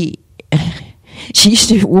 she used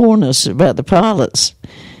to warn us about the pilots.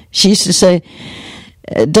 She used to say,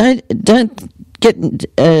 don't get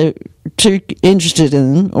too interested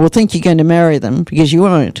in them or think you're going to marry them, because you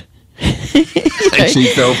won't. And she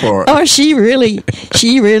fell for it. Oh, she really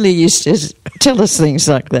used to tell us things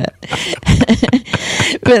like that.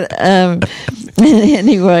 But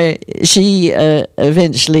anyway, she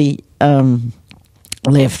eventually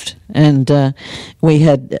left, and we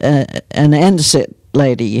had an Ansett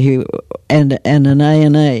lady who and an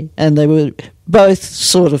ANA, and they were both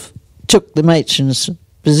sort of took the matron's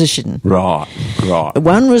position. Right.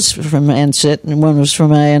 One was from Ansett and one was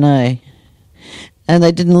from ANA, and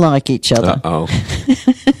they didn't like each other. Uh-oh.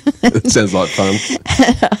 It sounds like fun.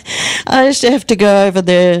 I used to have to go over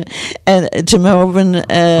there to Melbourne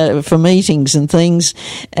for meetings and things,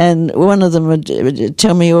 and one of them would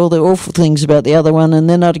tell me all the awful things about the other one, and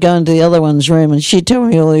then I'd go into the other one's room and she'd tell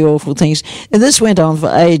me all the awful things. And this went on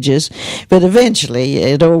for ages, but eventually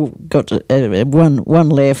it all got one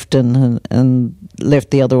left and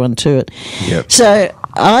left the other one to it. Yep. So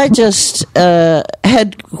I just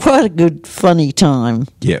had quite a good, funny time,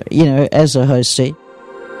 Yep. As a hostie.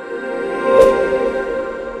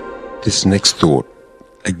 This next thought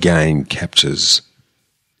again captures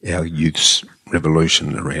our youth's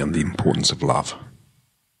revolution around the importance of love.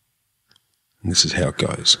 And this is how it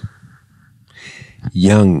goes.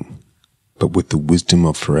 Young, but with the wisdom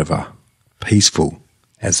of forever, peaceful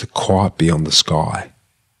as the quiet beyond the sky,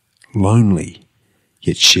 lonely,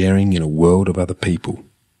 yet sharing in a world of other people,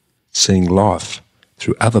 seeing life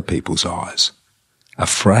through other people's eyes,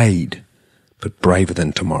 afraid, but braver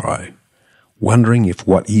than tomorrow, wondering if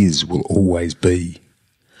what is will always be,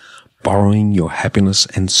 borrowing your happiness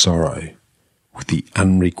and sorrow with the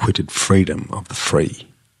unrequited freedom of the free,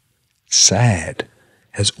 sad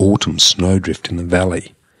as autumn snowdrift in the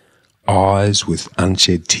valley, eyes with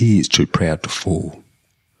unshed tears too proud to fall,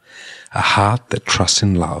 a heart that trusts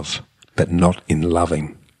in love but not in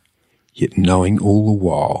loving, yet knowing all the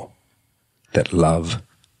while that love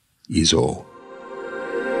is all.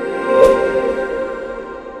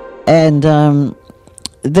 And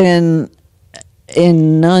then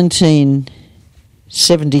in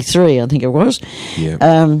 1973, I think it was. Yeah.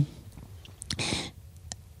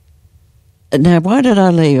 Now, why did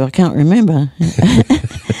I leave? I can't remember.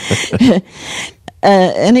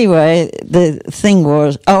 Anyway, the thing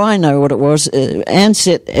was, I know what it was.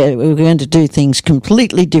 Ansett, we were going to do things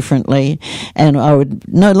completely differently, and I would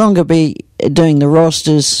no longer be doing the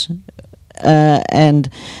rosters,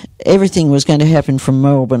 and everything was going to happen from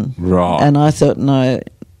Melbourne. Right. And I thought, no,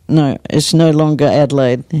 it's no longer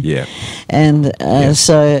Adelaide. Yeah. And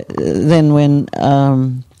so then when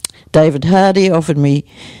David Hardy offered me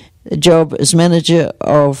a job as manager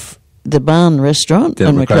of the Barn restaurant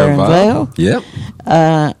in McLaren Vale. Yep.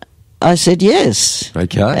 I said yes.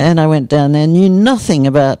 Okay. And I went down there, knew nothing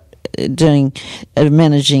about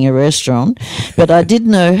managing a restaurant, but I did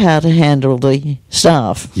know how to handle the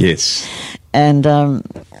staff. Yes. And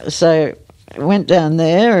so I went down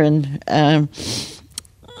there, and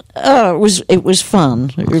it was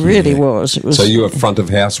fun. It really was. It was. So you were front of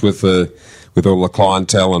house with all the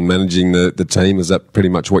clientele and managing the team. Is that pretty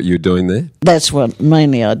much what you were doing there? That's what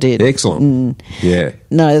mainly I did. Excellent. Yeah.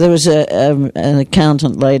 No, there was an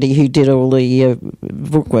accountant lady who did all the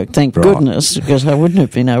bookwork. Thank goodness, because I wouldn't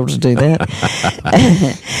have been able to do that.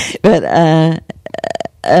 But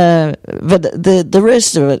the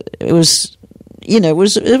rest of it was, it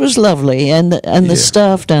was lovely, and the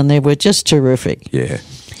staff down there were just terrific. Yeah.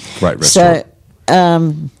 Great restaurant.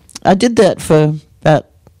 So I did that for about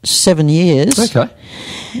 7 years. Okay.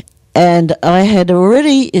 And I had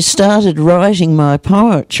already started writing my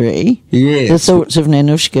poetry, The Thoughts of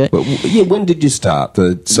Nanushka. Well, when did you start?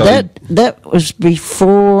 That was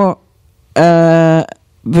before I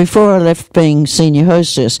left being senior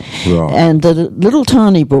hostess. Right. And the little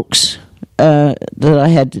tiny books that I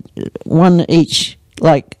had, one each,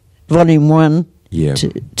 like volume 1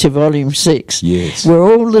 to volume 6, were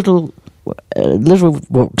all little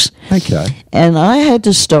books. Okay. And I had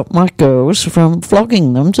to stop my girls from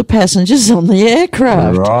flogging them to passengers on the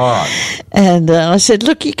aircraft. Right. And I said,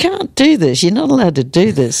 look, you can't do this. You're not allowed to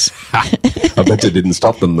do this. I bet you didn't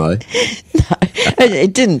stop them, though. No,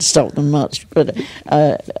 it didn't stop them much, but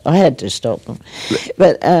I had to stop them.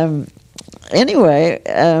 But anyway,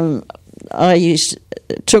 I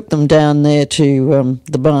took them down there to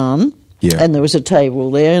the barn. Yeah. And there was a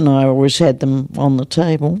table there, and I always had them on the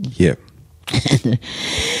table. Yeah.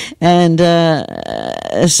 And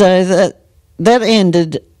so that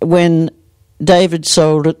ended when David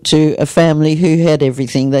sold it to a family who had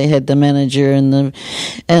everything. They had the manager and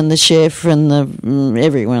the chef and the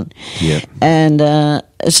everyone. Yeah. And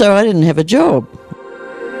so I didn't have a job.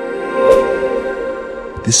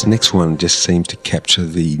 This next one just seems to capture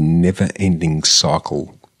the never-ending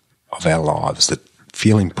cycle of our lives that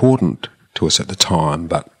feel important to us at the time,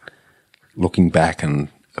 but looking back and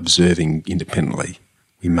observing independently,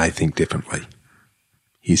 we may think differently.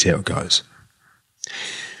 Here's how it goes.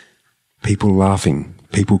 People laughing,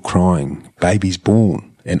 people crying, babies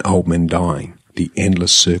born, and old men dying. The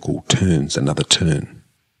endless circle turns another turn.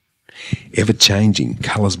 Ever-changing,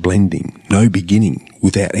 colours blending, no beginning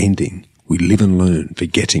without ending. We live and learn,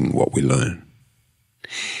 forgetting what we learn.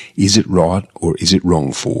 Is it right or is it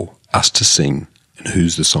wrong for us to sing, and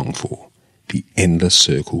who's the song for? The endless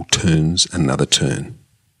circle turns another turn.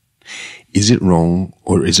 Is it wrong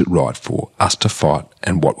or is it right for us to fight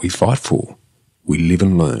and what we fight for? We live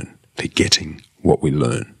and learn, forgetting what we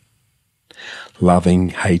learn. Loving,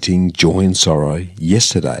 hating, joy and sorrow,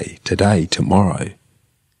 yesterday, today, tomorrow.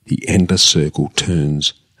 The endless circle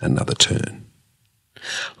turns another turn.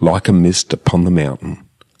 Like a mist upon the mountain,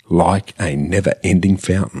 like a never-ending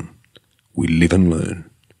fountain, we live and learn,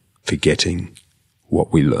 forgetting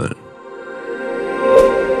what we learn.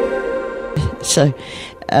 So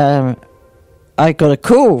I got a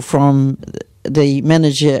call from the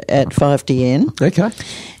manager at 5DN. Okay.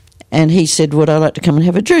 And he said, would I like to come and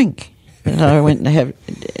have a drink? And I went to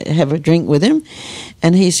have a drink with him.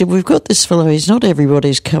 And he said, we've got this fellow, he's not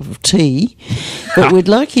everybody's cup of tea, but we'd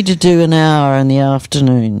like you to do an hour in the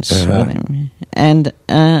afternoons with him. And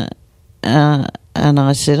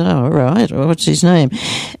I said, oh, all right, what's his name?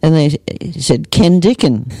 And he said, Ken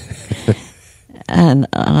Dickin. And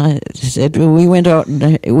I said, well, we went out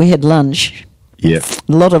and we had lunch. Yep.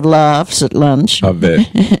 A lot of laughs at lunch. I bet.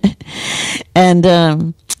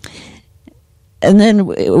 And then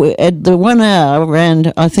the 1 hour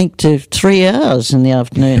ran, I think, to 3 hours in the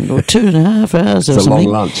afternoon, or 2.5 hours or something. It's a long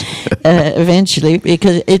lunch. Eventually,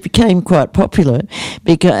 because it became quite popular.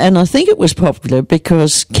 And I think it was popular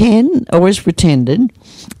because Ken always pretended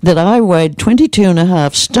that I weighed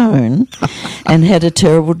 22.5 stone and had a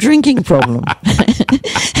terrible drinking problem.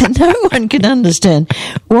 And no one could understand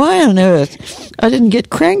why on earth I didn't get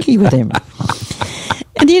cranky with him.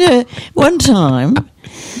 And, one time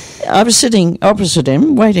I was sitting opposite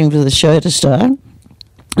him, waiting for the show to start.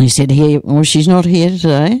 He said, well, she's not here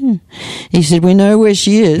today. He said, we know where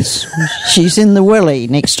she is. She's in the Welly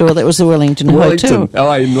next door. That was the Wellington Hotel.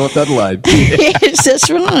 Oh, in North Adelaide. Yes, that's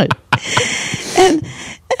right. And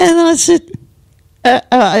I said,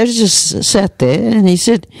 I just sat there, and he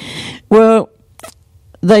said, well,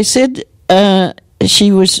 they said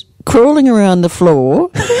she was crawling around the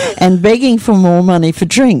floor and begging for more money for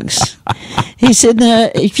drinks. He said,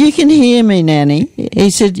 now, if you can hear me, Nanny,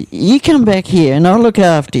 he said, you come back here and I'll look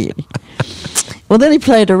after you. Well, then he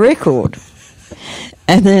played a record.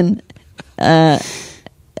 And then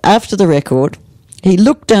after the record, he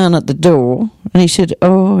looked down at the door and he said,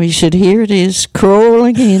 here it is,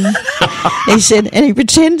 crawling in. He said, and he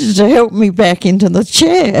pretended to help me back into the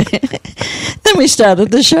chair. Then we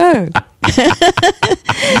started the show.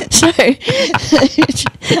 So,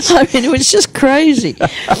 I mean, it was just crazy.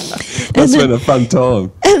 That's been a fun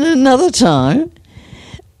time. And another time,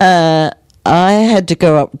 I had to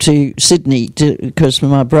go up to Sydney because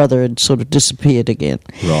my brother had sort of disappeared again.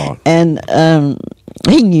 Right. And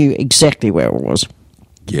he knew exactly where I was.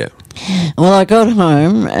 Yeah. Well, I got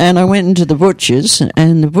home and I went into the butcher's,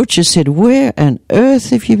 and the butcher said, "Where on earth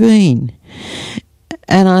have you been?"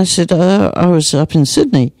 And I said, "I was up in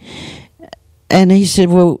Sydney." And he said,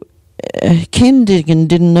 "Well, Ken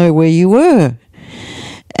didn't know where you were."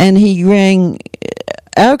 And he rang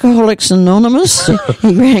Alcoholics Anonymous.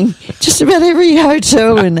 He rang just about every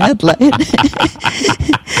hotel in Adelaide.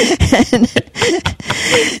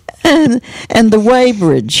 and the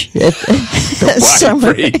Weighbridge.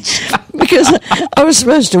 Because I was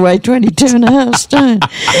supposed to weigh 22.5 stone.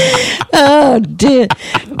 Oh, dear.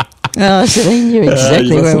 Oh, I said, he knew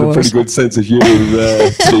exactly where I was. You must have a pretty good sense of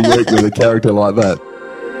humour to work with a character like that.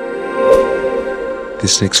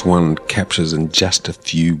 This next one captures in just a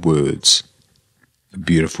few words a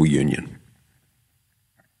beautiful union.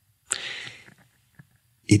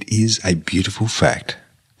 It is a beautiful fact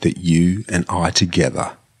that you and I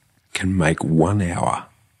together can make 1 hour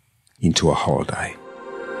into a holiday.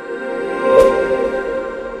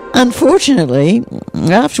 Unfortunately,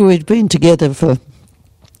 after we'd been together for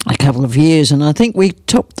a couple of years, and I think we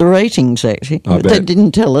topped the ratings, actually. They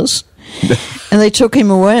didn't tell us. And they took him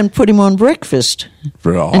away and put him on breakfast.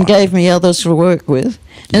 Right. And gave me others to work with.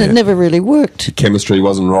 And it never really worked. The chemistry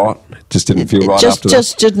wasn't right. Just didn't feel right after that. It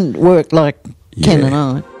just didn't work like Ken and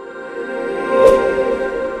I.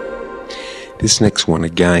 This next one,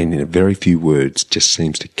 again, in a very few words, just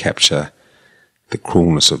seems to capture the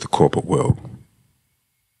cruelness of the corporate world.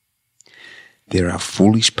 There are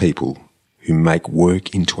foolish people who make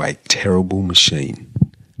work into a terrible machine,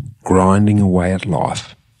 grinding away at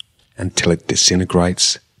life until it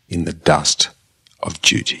disintegrates in the dust of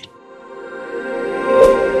duty.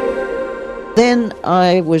 Then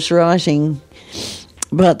I was writing,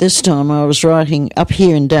 but this time I was writing Up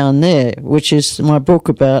Here and Down There, which is my book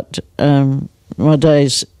about my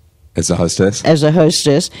days as a hostess.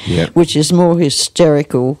 Which is more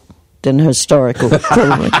hysterical than historical,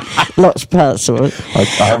 probably. Lots of parts of it. I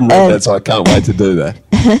haven't read that, so I can't wait to do that.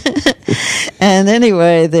 And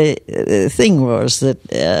anyway, the thing was that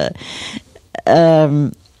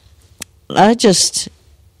I just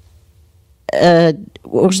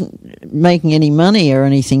wasn't making any money or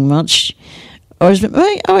anything much. I was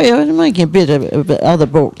making a bit of other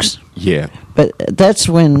books. Yeah. But that's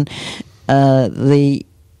when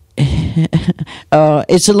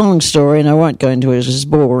it's a long story, and I won't go into it. It's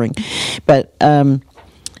boring. But the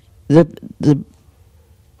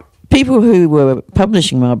people who were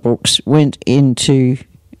publishing my books went into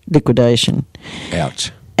liquidation.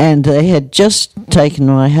 Ouch. And they had just taken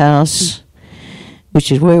my house,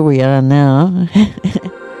 which is where we are now.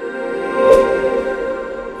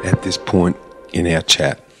 At this point in our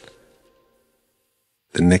chat,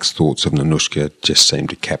 the next thoughts of Nanushka just seem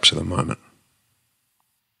to capture the moment.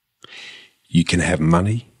 You can have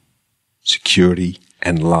money, security,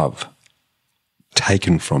 and love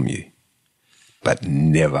taken from you, but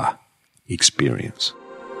never experience.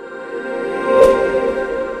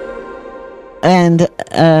 And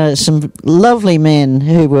some lovely men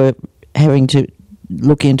who were having to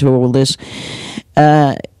look into all this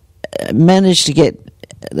managed to get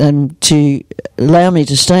them to allow me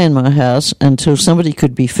to stay in my house until somebody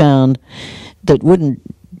could be found that wouldn't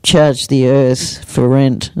charge the earth for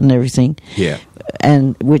rent and everything. Yeah.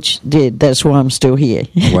 And which did. That's why I'm still here.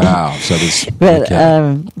 Wow. So this. But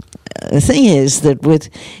the thing is that with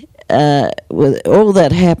all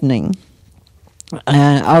that happening,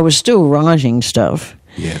 I was still writing stuff.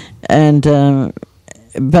 Yeah. And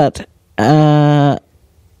but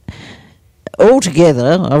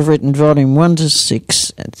altogether, I've written volume 1 to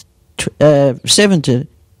 6, 7 to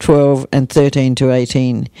 12, and 13 to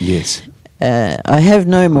 18. Yes. I have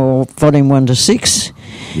no more volume 1 to 6,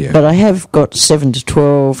 but I have got 7 to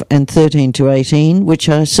 12 and 13 to 18, which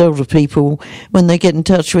I sell to people when they get in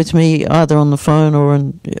touch with me, either on the phone or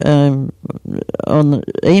on the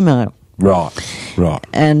email. Right.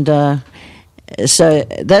 And so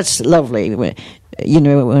that's lovely, you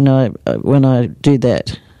know, when I do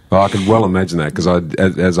that. Well, I can well imagine that, because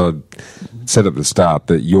as I said at the start,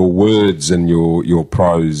 that your words and your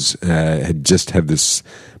prose have this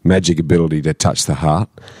magic ability to touch the heart.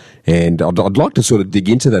 And I'd like to sort of dig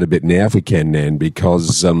into that a bit now, if we can, Nan,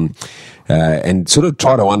 because and sort of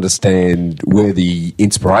try to understand where the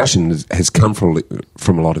inspiration has come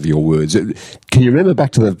from a lot of your words. Can you remember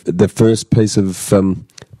back to the first piece of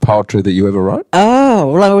poetry that you ever wrote?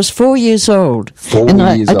 Oh, well, I was 4 years old.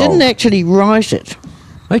 I didn't actually write it.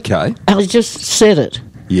 Okay. I just said it.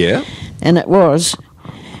 Yeah. And it was,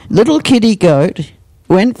 little kitty goat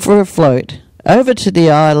went for a float over to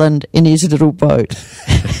the island in his little boat.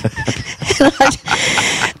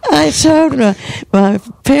 And I told my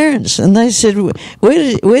parents, and they said,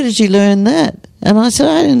 where did you learn that? And I said,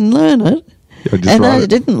 I didn't learn it. I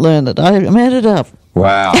didn't learn it. I made it up.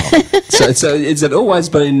 Wow. so has it always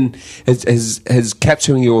been, has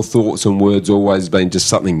capturing your thoughts and words always been just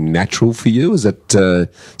something natural for you? Is it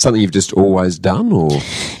something you've just always done, or?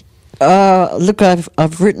 Look,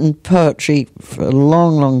 I've written poetry for a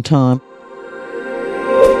long, long time.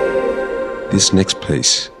 This next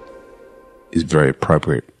piece is very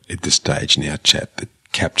appropriate at this stage in our chat that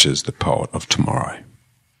captures the poet of tomorrow.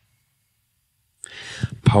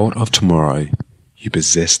 Poet of tomorrow, you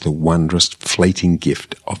possess the wondrous, fleeting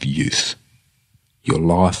gift of youth. Your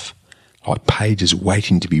life, like pages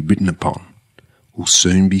waiting to be written upon, will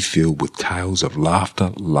soon be filled with tales of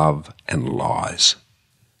laughter, love, and lies,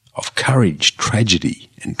 of courage, tragedy,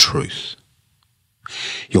 and truth.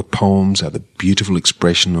 Your poems are the beautiful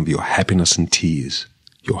expression of your happiness and tears,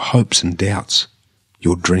 your hopes and doubts,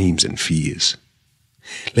 your dreams and fears.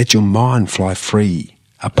 Let your mind fly free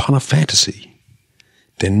upon a fantasy,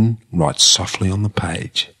 then write softly on the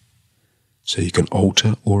page, so you can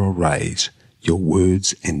alter or erase your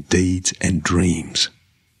words and deeds and dreams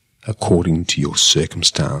according to your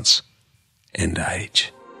circumstance and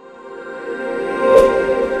age.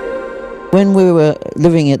 When we were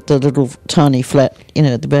living at the little tiny flat,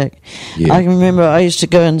 at the back, yeah. I remember I used to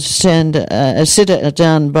go and sit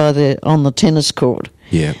down on the tennis court,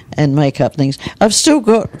 yeah, and make up things. I've still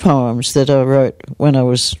got poems that I wrote when I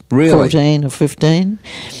was 14 or 15.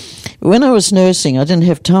 When I was nursing, I didn't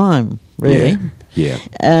have time, really. Yeah.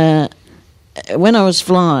 When I was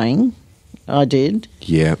flying, I did.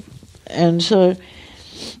 Yeah. And so,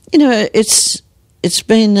 it's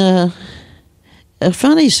been a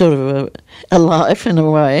funny sort of a life in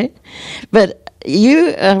a way, but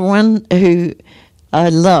you are one who I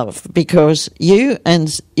love because you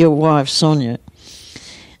and your wife Sonia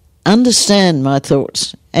understand my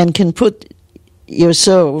thoughts and can put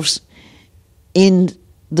yourselves in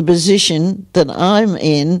the position that I'm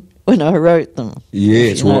in when I wrote them.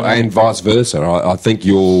 Yes, and vice versa. I think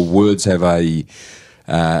your words have a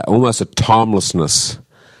almost a timelessness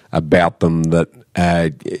about them that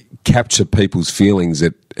capture people's feelings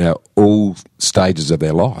at all stages of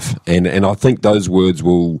their life, and I think those words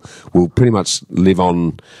will pretty much live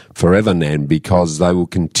on forever, Nan, because they will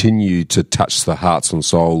continue to touch the hearts and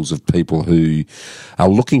souls of people who are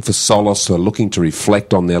looking for solace, who are looking to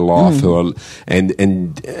reflect on their life, who are and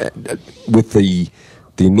with the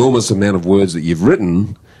enormous amount of words that you've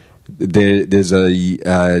written. There's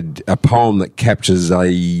a poem that captures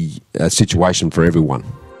a situation for everyone.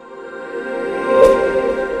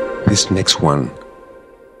 This next one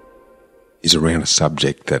is around a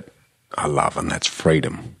subject that I love, and that's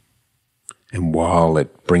freedom. And while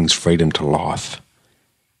it brings freedom to life,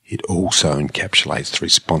 it also encapsulates the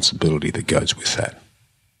responsibility that goes with that.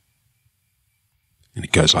 And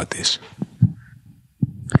it goes like this.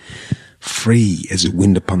 Free as a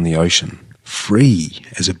wind upon the ocean, free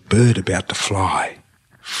as a bird about to fly,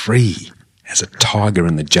 free as a tiger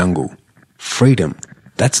in the jungle. Freedom,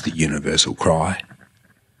 that's the universal cry.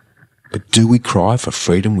 But do we cry for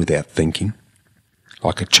freedom without thinking,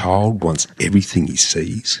 like a child wants everything he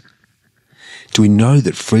sees? Do we know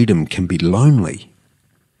that freedom can be lonely?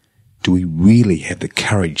 Do we really have the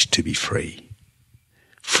courage to be free?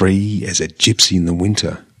 Free as a gypsy in the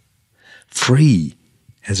winter, free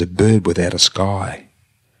as a bird without a sky,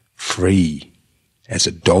 free as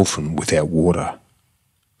a dolphin without water.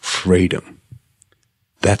 Freedom,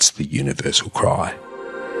 that's the universal cry.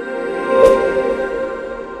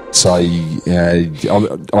 So I'd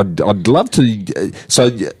love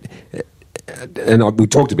to. And we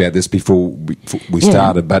talked about this before we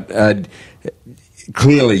started, but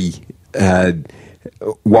clearly,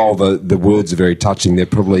 while the words are very touching, they're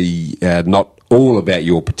probably not all about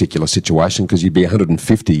your particular situation, because you'd be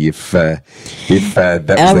 150 if that was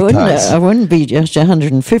the case. I wouldn't be just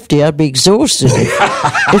 150. I'd be exhausted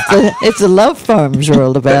if the love poems were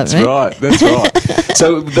all about That's me. right. That's right.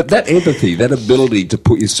 So that empathy, that ability to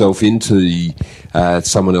put yourself into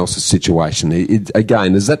someone else's situation,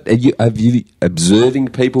 again, are you observing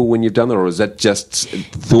people when you've done that, or is that just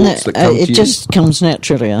thoughts that come to you? It just comes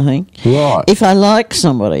naturally, I think. Right. If I like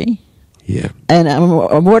somebody, yeah, and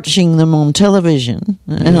I'm watching them on television,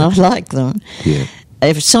 and I like them, yeah,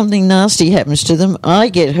 if something nasty happens to them, I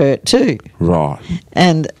get hurt too. right.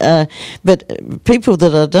 And but people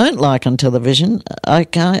that I don't like on television, I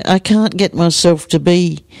can't get myself to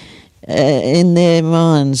be in their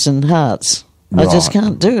minds and hearts. Right. I just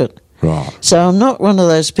can't do it. Right. So I'm not one of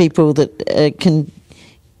those people that can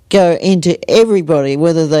go into everybody,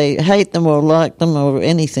 whether they hate them or like them or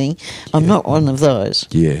anything. I'm not one of those.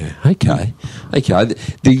 Yeah. Okay.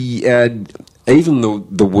 The even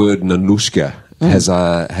the word Nanushka has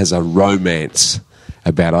a romance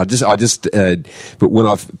about it. I just but when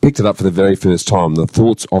I picked it up for the very first time, the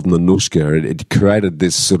Thoughts of Nanushka, it created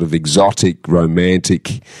this sort of exotic,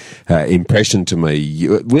 romantic impression to me.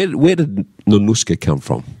 Where did Nanushka come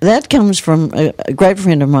from? That comes from a great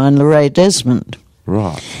friend of mine, Lorraine Desmond.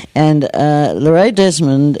 Right. And Lorraine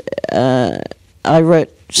Desmond, I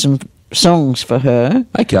wrote some songs for her.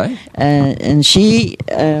 Okay. And she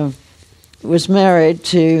was married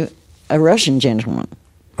to a Russian gentleman.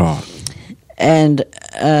 Right. And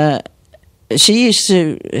she used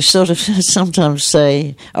to sort of sometimes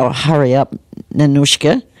say, "Oh, hurry up,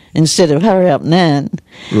 Nanushka," instead of "hurry up, Nan."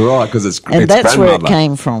 Right, because it's that's where it grandmother.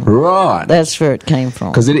 came from. Right. That's where it came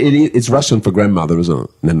from. Because it's Russian for grandmother, isn't it?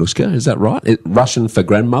 Nanushka, is that right? Russian for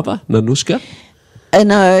grandmother, Nanushka?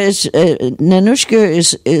 No, it's,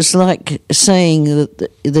 Nanushka is like saying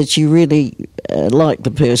that you really like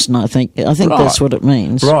the person. I think Right. that's what it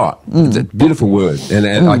means. Right, It's a beautiful word. And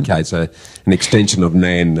okay, so an extension of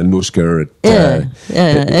Nan, Nanushka.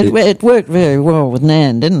 It worked very well with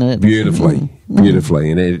Nan, didn't it?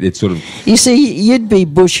 Beautifully, and it sort of. You see, you'd be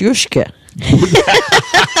Bushyushka.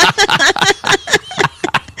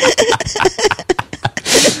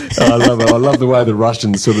 I love it. I love the way the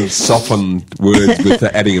Russians sort of soften words with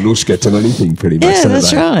adding an ushka to anything, pretty much. Yeah,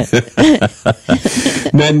 that's right.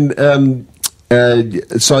 Nan,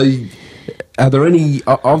 so are there any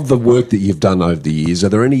of the work that you've done over the years? Are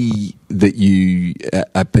there any that you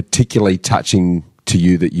are particularly touching to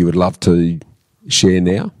you that you would love to share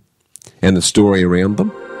now, and the story around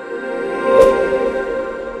them?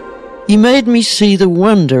 You made me see the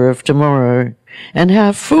wonder of tomorrow, and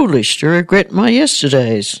how foolish to regret my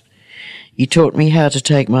yesterdays. You taught me how to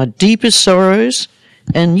take my deepest sorrows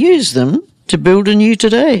and use them to build a new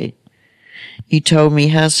today. You told me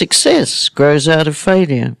how success grows out of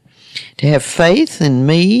failure, to have faith in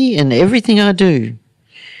me and everything I do,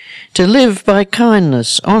 to live by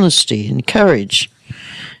kindness, honesty and courage,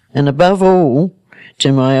 and above all,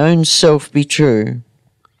 to my own self be true.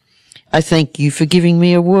 I thank you for giving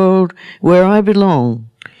me a world where I belong,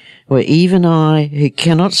 where even I, who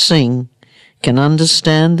cannot sing, can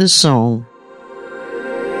understand the song.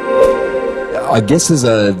 I guess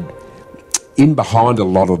in behind a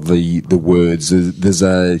lot of the words, there's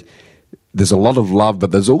a lot of love,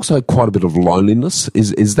 but there's also quite a bit of loneliness.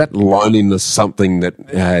 Is that loneliness something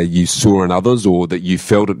that you saw in others, or that you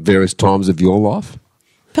felt at various times of your life?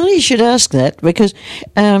 Funny you should ask that, because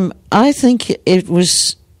I think it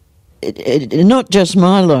was not just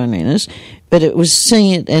my loneliness, but it was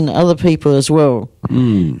seeing it in other people as well.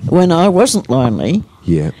 When I wasn't lonely,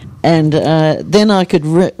 yeah, and then I could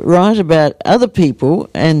write about other people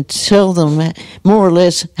and tell them more or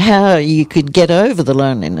less how you could get over the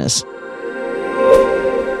loneliness.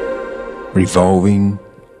 Revolving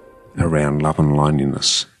around love and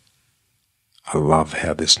loneliness. I love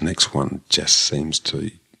how this next one just seems to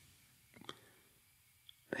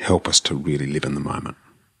help us to really live in the moment.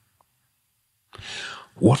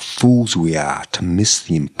 What fools we are to miss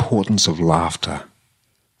the importance of laughter,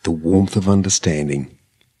 the warmth of understanding,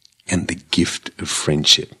 and the gift of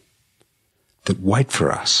friendship that wait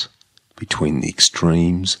for us between the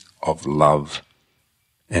extremes of love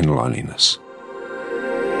and loneliness.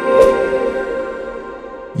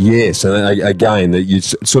 Yes, and again, that you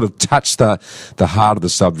sort of touch the heart of the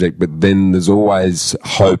subject, but then there's always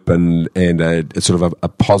hope and a sort of a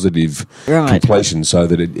positive completion, so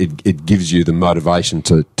that it gives you the motivation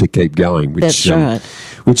to keep going. Which, that's right.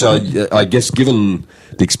 Which I guess, given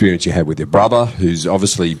the experience you had with your brother, who's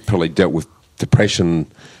obviously probably dealt with depression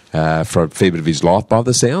for a fair bit of his life, by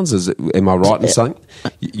the sounds. Am I right in saying?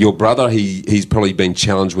 Your brother, he's probably been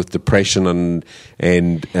challenged with depression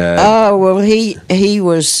and. Oh well, he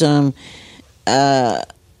was. I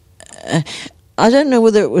don't know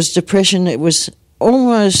whether it was depression. It was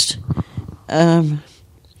almost.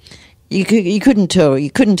 You couldn't tell.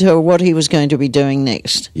 You couldn't tell what he was going to be doing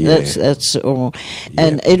next. Yeah. That's all. Yeah.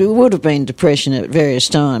 And it would have been depression at various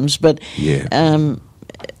times, but. Yeah.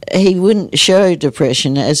 He wouldn't show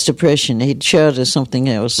depression as depression. He'd show it as something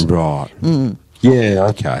else. Right. Yeah,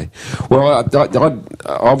 okay. Well,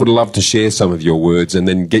 I would love to share some of your words and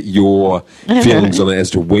then get your feelings on it as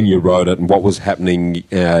to when you wrote it and what was happening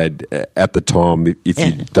at the time, if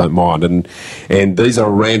you don't mind. And these are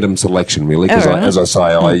a random selection, really, because as I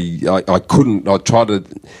say, I couldn't. I tried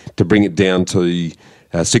to bring it down to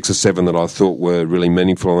 6 or 7 that I thought were really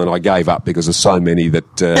meaningful, and I gave up because there's so many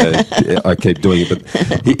that I kept doing it.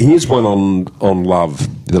 But here's one on love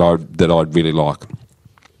that I really like.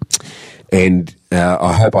 And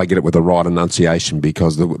I hope I get it with the right enunciation,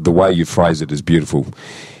 because the way you phrase it is beautiful.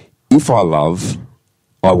 If I love,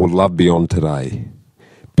 I will love beyond today,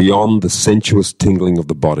 beyond the sensuous tingling of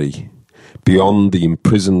the body, beyond the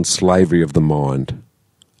imprisoned slavery of the mind.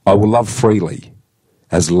 I will love freely,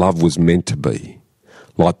 as love was meant to be,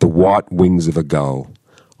 like the white wings of a gull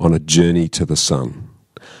on a journey to the sun,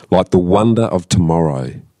 like the wonder of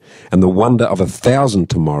tomorrow and the wonder of 1,000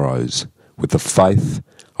 tomorrows, with the faith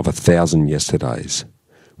of 1,000 yesterdays,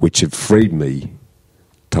 which have freed me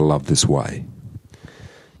to love this way.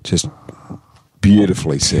 Just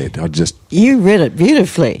beautifully said. You read it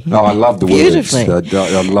beautifully. Oh, I love the words.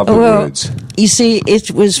 I love the words. You see, it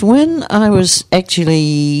was when I was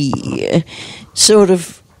actually sort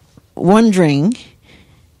of wondering,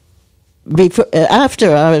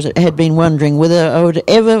 after I had been wondering whether I would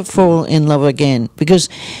ever fall in love again, because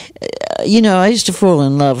I used to fall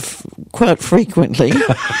in love quite frequently.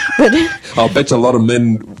 But I'll bet a lot of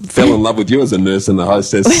men fell in love with you as a nurse and the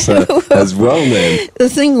hostess as well, man. The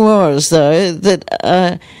thing was, though,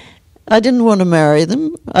 that I didn't want to marry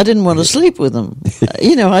them. I didn't want to sleep with them.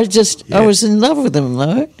 I was in love with them,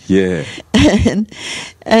 though. Yeah.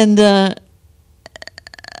 And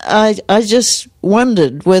I just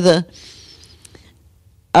wondered whether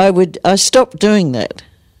I stopped doing that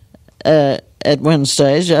at one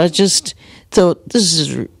stage. I just thought, this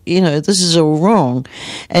is all wrong.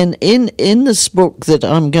 And in this book that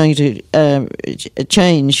I'm going to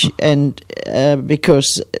change, and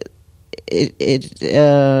because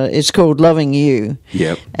it's called Loving You.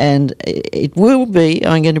 Yep. And it will be,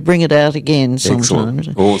 I'm going to bring it out again sometime.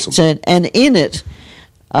 Excellent. Awesome. So, and in it,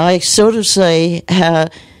 I sort of say how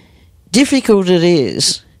difficult it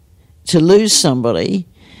is to lose somebody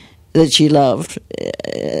that you loved,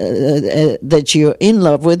 that you're in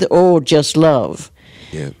love with, or just love.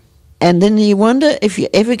 Yeah. And then you wonder if you're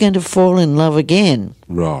ever going to fall in love again.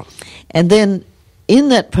 Right. And then in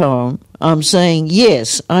that poem, I'm saying,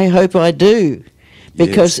 yes, I hope I do,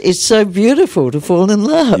 because it's so beautiful to fall in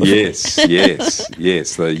love. Yes. Have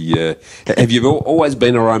you always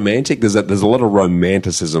been a romantic? There's a lot of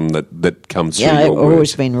romanticism that comes through your I've work.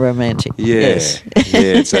 always been romantic. Yeah, Yes.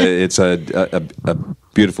 It's a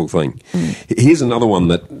beautiful thing. Here's another one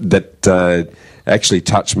that actually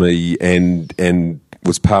touched me and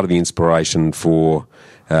was part of the inspiration for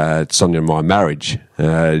Sonia and my marriage.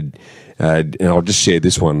 And I'll just share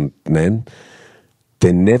this one, Nan.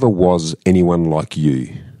 There never was anyone like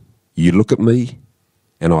you. You look at me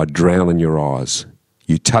and I drown in your eyes.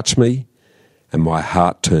 You touch me and my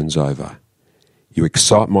heart turns over. You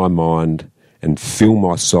excite my mind and fill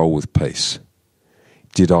my soul with peace.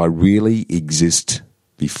 Did I really exist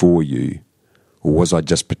before you, or was I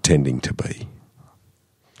just pretending to be?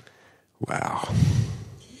 Wow.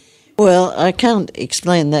 Well, I can't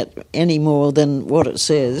explain that any more than what it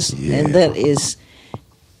says, and that is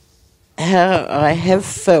how I have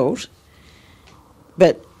felt,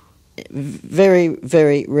 but very,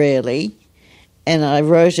 very rarely, and I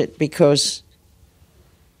wrote it because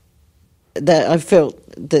that I felt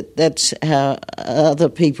that that's how other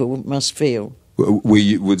people must feel.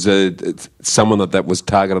 Was there someone that was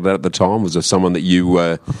targeted at the time? Was there someone that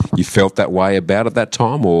you felt that way about at that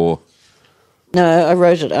time, or? No, I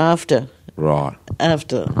wrote it after. Right.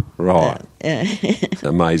 After. Right. Yeah.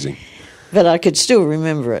 Amazing. But I could still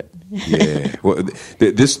remember it. Yeah. Well,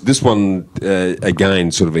 this one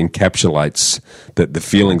again sort of encapsulates the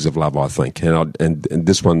feelings of love, I think, and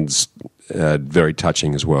this one's very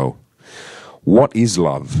touching as well. What is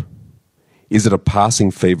love? Is it a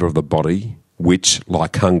passing fever of the body, which,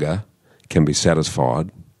 like hunger, can be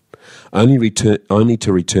satisfied, only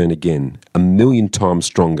to return again 1,000,000 times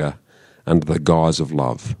stronger under the guise of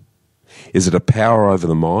love? Is it a power over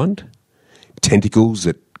the mind, tentacles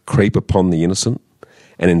that creep upon the innocent,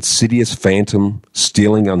 an insidious phantom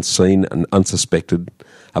stealing unseen and unsuspected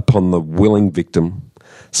upon the willing victim,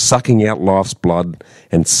 sucking out life's blood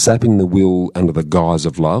and sapping the will under the guise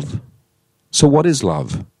of love? So what is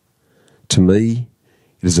love? To me,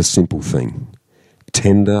 it is a simple thing,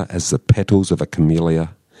 tender as the petals of a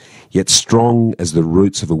camellia, yet strong as the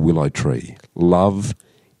roots of a willow tree. Love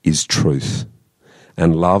is truth,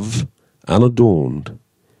 and love, unadorned,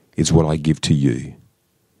 is what I give to you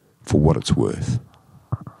for what it's worth.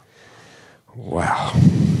 Wow.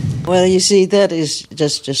 Well, you see, that is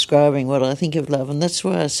just describing what I think of love, and that's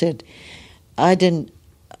why I said I didn't,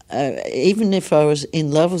 even if I was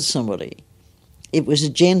in love with somebody, it was a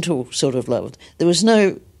gentle sort of love. There was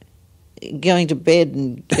no going to bed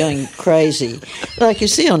and going crazy like you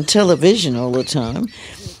see on television all the time.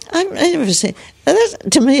 I never say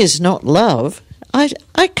that. To me, is not love.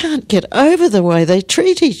 I can't get over the way they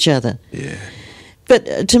treat each other. Yeah.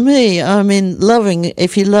 But to me, I mean, loving,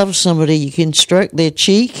 if you love somebody, you can stroke their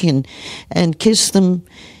cheek and kiss them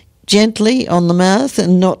gently on the mouth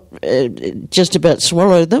and not just about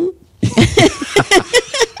swallow them.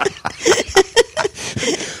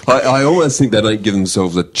 I almost think they don't give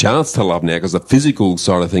themselves a chance to love now, because the physical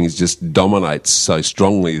side of things just dominates so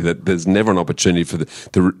strongly that there's never an opportunity for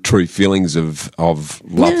the true feelings of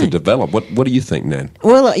love to develop. What do you think, Nan?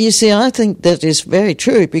 Well, you see, I think that is very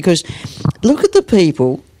true, because look at the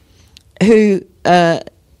people who,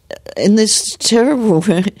 in this terrible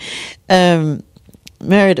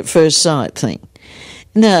married at first sight thing,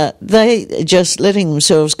 now, they just letting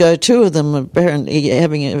themselves go, two of them apparently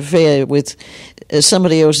having an affair with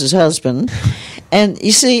somebody else's husband. And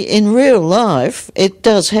you see, in real life, it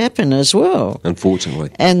does happen as well.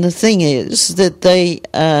 Unfortunately. And the thing is that they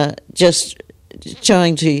are just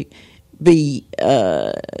trying to be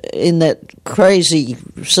in that crazy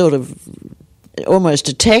sort of almost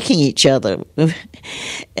attacking each other.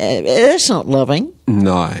 That's not loving.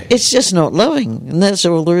 No. It's just not loving, and that's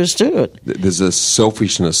all there is to it. There's a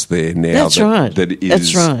selfishness there now. That's right.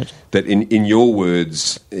 That's right. That in your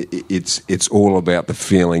words, it's all about the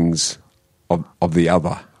feelings of the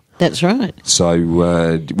other. That's right. So,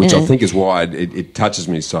 which I think is why it touches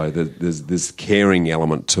me so, that there's this caring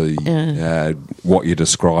element to what you're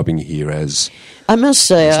describing here as. I must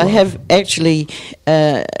say, I have actually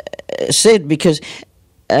said, because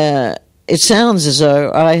it sounds as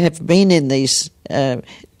though I have been in these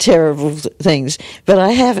terrible things, but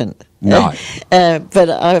I haven't. No. But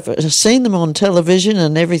I've seen them on television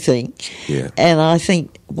and everything, and I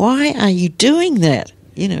think, why are you doing that?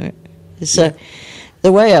 You know, so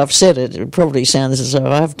the way I've said it, it probably sounds as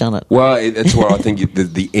though I've done it. Well, that's why I think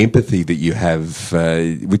the empathy that you have,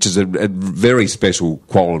 which is a very special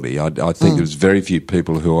quality. I think there's very few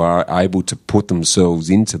people who are able to put themselves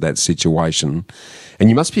into that situation. And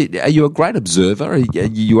you must be, are you a great observer? Are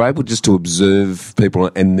you able just to observe people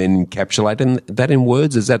and then encapsulate that in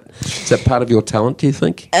words? Is that part of your talent, do you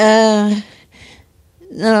think? No,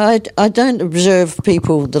 I don't observe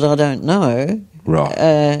people that I don't know.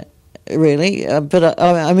 Right. Really, but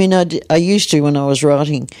I mean, I used to when I was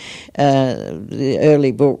writing the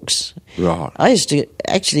early books. Right. I used to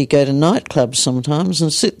actually go to nightclubs sometimes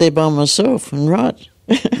and sit there by myself and write.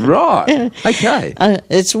 Right. Yeah. Okay.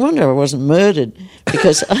 It's a wonder I wasn't murdered,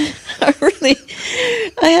 because I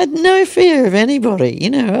had no fear of anybody. You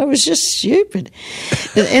know, I was just stupid.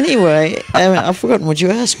 But anyway, I've forgotten what you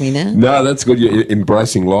asked me now. No, that's good. You're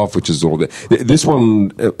embracing life, which is all that. This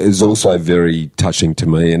one is also very touching to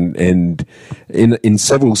me, and in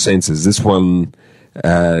several senses. This one,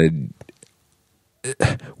 when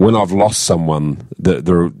I've lost someone,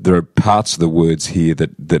 there are parts of the words here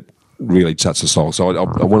that really touch the soul. So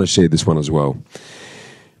I want to share this one as well.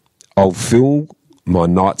 I'll fill my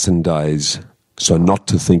nights and days so not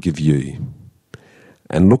to think of you,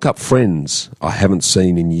 and look up friends I haven't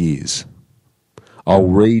seen in years. I'll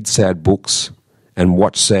read sad books and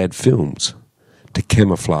watch sad films to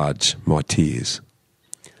camouflage my tears.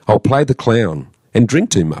 I'll play the clown and drink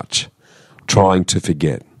too much, trying to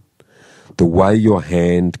forget the way your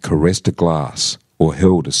hand caressed a glass or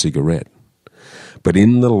held a cigarette. But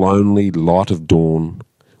in the lonely light of dawn,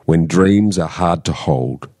 when dreams are hard to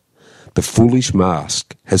hold, the foolish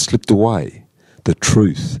mask has slipped away, the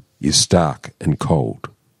truth is stark and cold.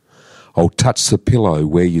 I'll touch the pillow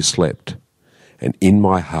where you slept, and in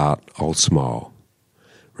my heart I'll smile,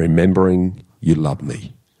 remembering you loved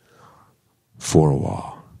me for a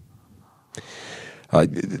while.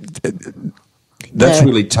 That's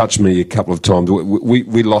really touched me a couple of times.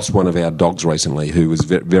 We lost one of our dogs recently who was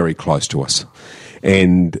very close to us.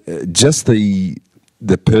 And just the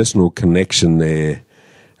the personal connection there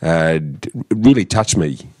really touched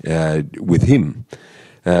me with him.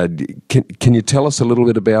 Can you tell us a little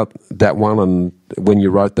bit about that one and when you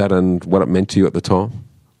wrote that and what it meant to you at the time?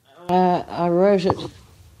 I wrote it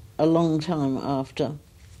a long time after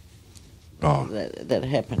that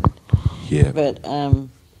happened. Yeah. But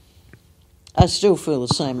I still feel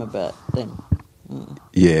the same about them.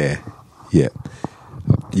 Yeah.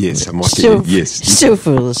 Yes, I might still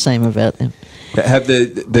feel the same about them. Have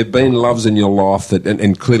there been loves in your life that,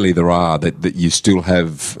 and clearly there are, that you still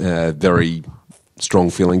have very strong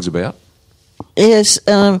feelings about? Yes,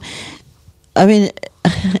 I mean,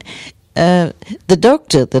 the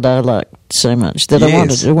doctor that I liked so much that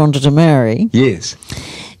I wanted to marry. Yes.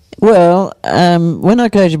 Well, when I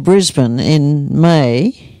go to Brisbane in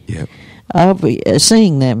May, I'll be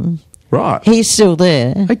seeing them. Right. He's still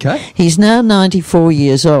there. Okay. He's now 94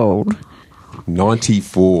 years old.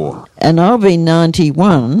 94. And I'll be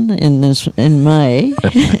 91 in May.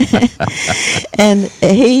 And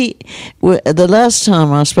the last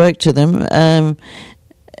time I spoke to them,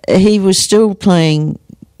 he was still playing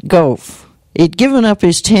golf. He'd given up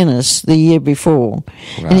his tennis the year before,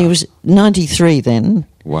 and he was 93 then.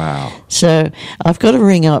 Wow. So I've got to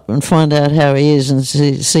ring up and find out how he is and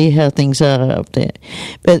see how things are up there.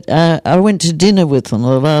 But I went to dinner with them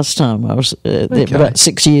the last time I was there, about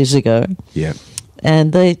 6 years ago. Yeah.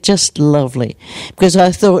 And they're just lovely. Because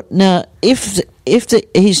I thought, now, if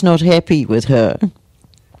he's not happy with her,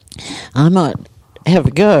 I might have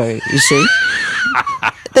a go, you see.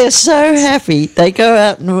 They're so happy. They go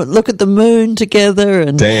out and look at the moon together,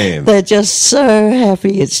 and they're just so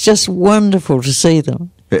happy. It's just wonderful to see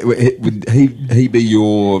them. Would he be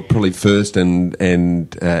your probably first and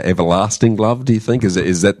everlasting love, do you think?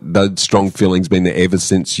 Is that those strong feelings been there ever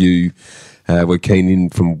since you were keen in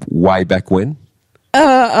from way back when?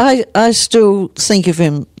 I still think of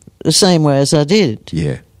him the same way as I did.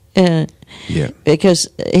 Yeah. Because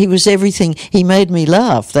he was everything. He made me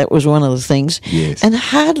laugh. That was one of the things. Yes. And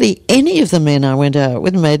hardly any of the men I went out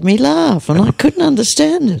with made me laugh, and I couldn't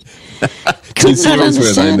understand it. Couldn't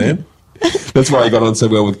understand it. That's why he got on so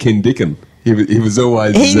well with Ken Dickin. He was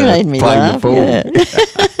always made me playing laugh, the fool.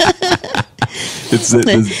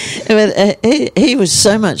 But he was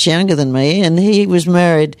so much younger than me, and he was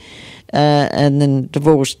married and then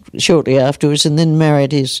divorced shortly afterwards, and then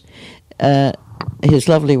married his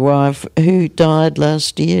lovely wife, who died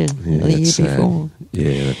last year, the year before.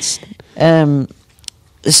 Yeah, that's.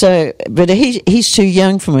 But he's too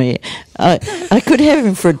young for me. I could have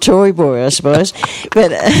him for a toy boy, I suppose,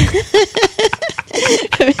 but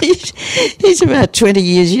he's about 20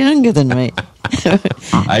 years younger than me.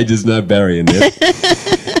 Age is no barrier, Ned.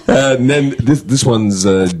 Then this one's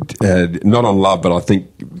not on love, but I think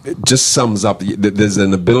it just sums up. There's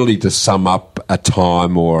an ability to sum up a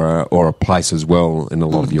time or a place as well in a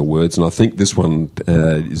lot of your words, and I think this one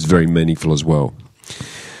is very meaningful as well.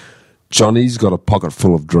 Johnny's got a pocket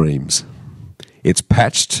full of dreams. It's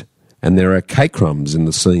patched, and there are cake crumbs in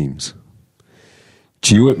the seams.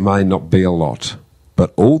 To you it may not be a lot,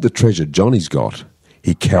 but all the treasure Johnny's got,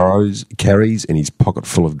 he carries in his pocket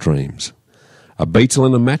full of dreams. A beetle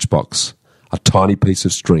in a matchbox, a tiny piece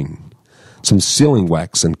of string, some sealing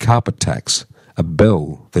wax and carpet tacks, a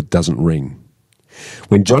bell that doesn't ring.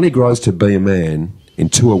 When Johnny grows to be a man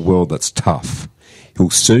into a world that's tough, he'll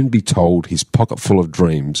soon be told his pocket full of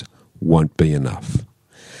dreams won't be enough.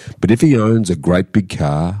 But if he owns a great big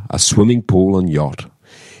car, a swimming pool and yacht,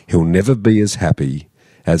 he'll never be as happy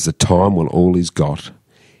as the time when all he's got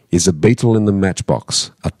is a beetle in the matchbox,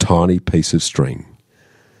 a tiny piece of string,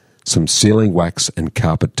 some sealing wax and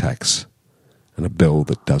carpet tacks, and a bell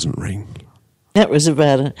that doesn't ring. That was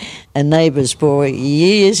about a neighbour's boy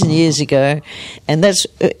years and years ago, and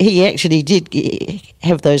he actually did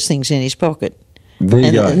have those things in his pocket. There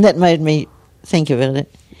you go. And that made me think about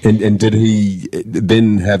it. And did he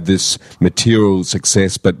then have this material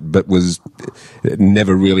success, but was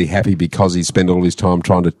never really happy because he spent all his time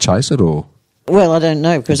trying to chase it, or? Well, I don't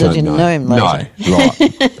know because I didn't know him later. No,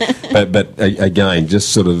 right. but again,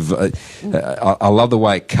 just sort of, I love the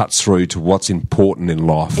way it cuts through to what's important in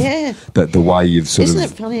life. Yeah. The way you've sort Isn't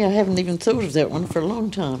of... it funny? I haven't even thought of that one for a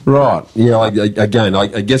long time. Right. Yeah.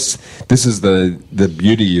 I guess this is the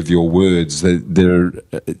beauty of your words.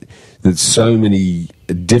 There's so many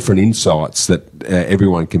different insights that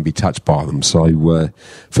everyone can be touched by them. So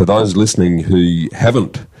for those listening who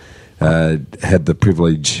haven't had the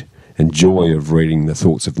privilege and joy of reading the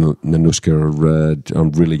Thoughts of Nanushka,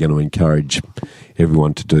 I'm really going to encourage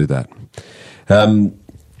everyone to do that.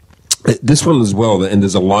 This one as well, and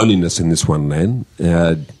there's a loneliness in this one, Nan.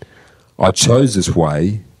 I chose this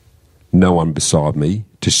way no one beside me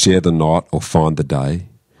to share the night or find the day,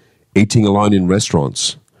 eating alone in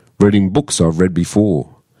restaurants, reading books I've read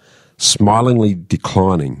before, smilingly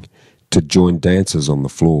declining to join dancers on the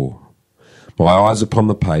floor. My eyes upon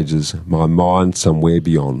the pages, my mind somewhere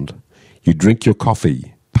beyond. You drink your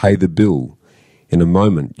coffee, pay the bill, in a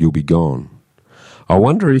moment you'll be gone. I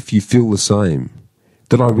wonder if you feel the same.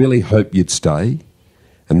 Did I really hope you'd stay?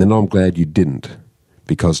 And then I'm glad you didn't,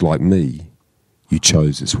 because like me, you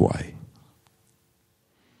chose this way.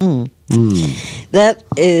 That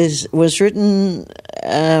was written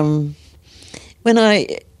when I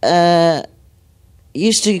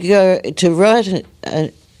used to go to write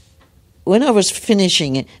when I was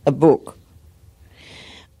finishing a book.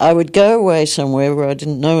 I would go away somewhere where I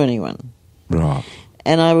didn't know anyone. Right.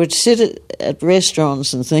 And I would sit at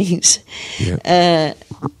restaurants and things by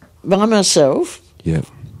myself. Yeah.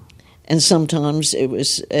 And sometimes it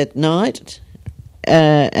was at night,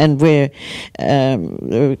 and there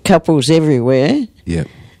were couples everywhere. Yeah.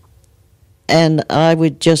 And I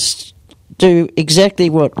would just do exactly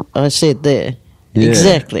what I said there. Yeah.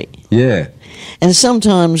 Exactly. Yeah. And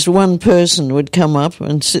sometimes one person would come up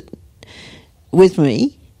and sit with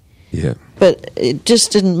me. Yeah. But it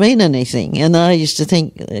just didn't mean anything. And I used to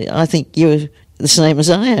think, I think you're the same as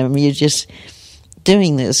I am. You're just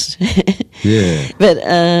doing this. Yeah. But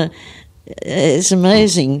it's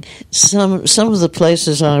amazing. Some of the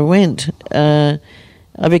places I went, I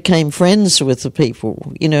became friends with the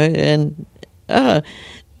people, and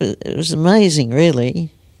it was amazing,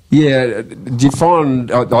 really. Yeah, do you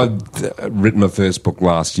find I've written my first book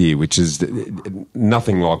last year, which is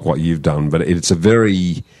nothing like what you've done, but it's a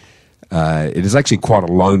very, it is actually quite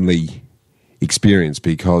a lonely experience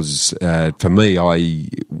because for me, I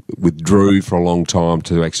withdrew for a long time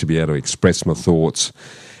to actually be able to express my thoughts,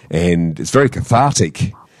 and it's very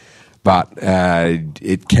cathartic, but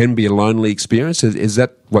it can be a lonely experience. Is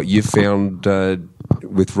that what you've found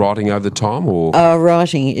with writing over time, or?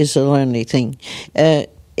 Writing is a lonely thing.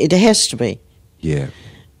 It has to be. Yeah.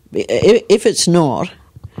 If it's not,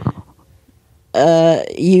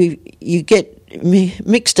 you get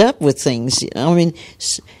mixed up with things. I mean,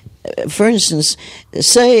 for instance,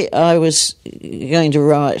 say I was going to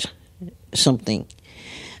write something,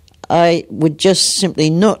 I would just simply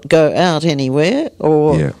not go out anywhere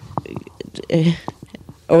or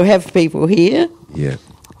have people here. Yeah.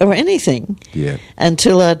 Or anything. Yeah.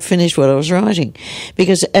 Until I'd finished what I was writing,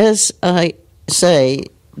 because as I say,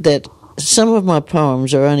 that some of my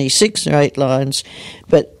poems are only 6 or 8 lines,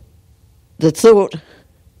 but the thought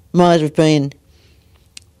might have been,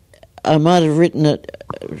 I might have written it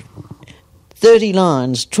 30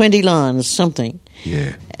 lines, 20 lines, something.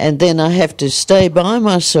 Yeah. And then I have to stay by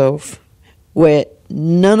myself where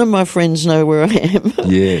none of my friends know where I am.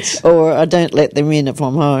 Yes. Or I don't let them in if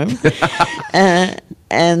I'm home.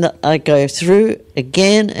 And I go through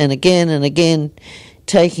again and again and again,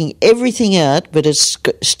 taking everything out, but it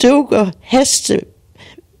still has to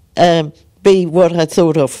be what I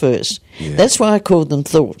thought of first. Yeah. That's why I call them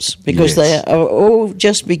thoughts, because they are all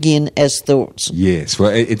just begin as thoughts. Yes.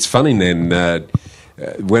 Well, it's funny then,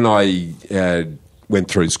 when I went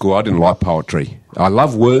through school, I didn't like poetry. I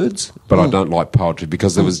love words, but I don't like poetry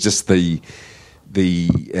because there was just the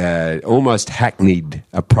almost hackneyed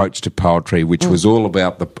approach to poetry, which was all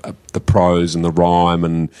about the prose and the rhyme,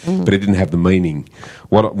 but it didn't have the meaning.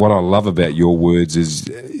 What I love about your words is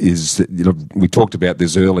that, we talked about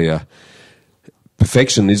this earlier.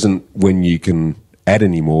 Perfection isn't when you can add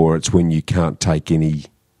any more; it's when you can't take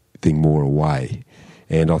anything more away.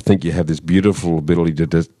 And I think you have this beautiful ability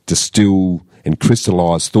to distill and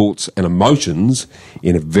crystallise thoughts and emotions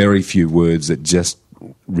in a very few words that just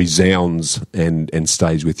resounds and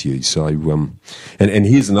stays with you. So, and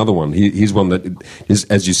here's another one. Here's one that is,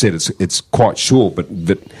 as you said, it's quite short, but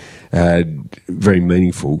very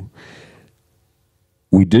meaningful.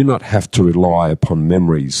 We do not have to rely upon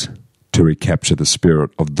memories to recapture the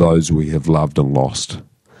spirit of those we have loved and lost.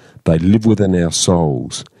 They live within our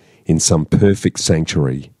souls in some perfect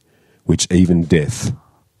sanctuary, which even death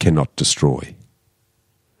cannot destroy.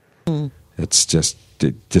 It just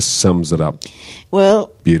sums it up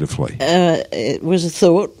beautifully. It was a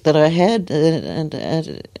thought that I had, and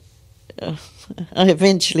I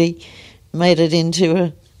eventually made it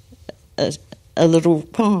into a little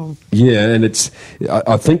poem. Yeah, and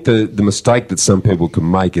I think the mistake that some people can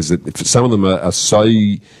make is that some of them are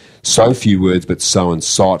so few words but so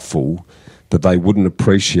insightful that they wouldn't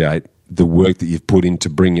appreciate the work that you've put in to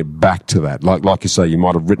bring it back to that. Like you say, you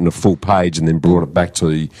might have written a full page and then brought it back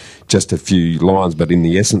to just a few lines, but in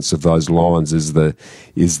the essence of those lines is the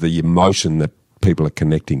emotion that people are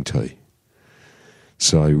connecting to.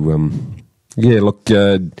 So, yeah, look,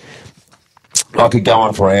 I could go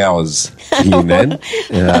on for hours here, Nan.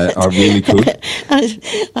 I really could.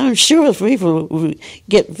 I'm sure people will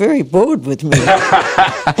get very bored with me.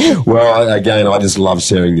 Well, again, I just love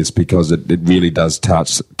sharing this because it really does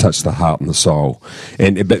touch the heart and the soul.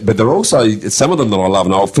 But there are also some of them that I love,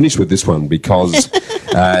 and I'll finish with this one because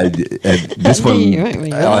this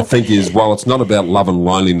one I think is, while it's not about love and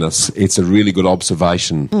loneliness, it's a really good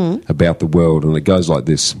observation about the world, and it goes like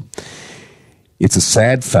this. It's a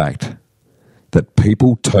sad fact that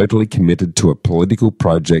people totally committed to a political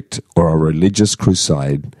project or a religious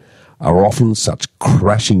crusade are often such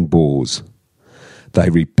crashing bores. They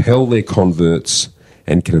repel their converts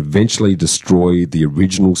and can eventually destroy the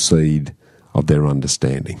original seed of their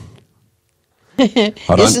understanding.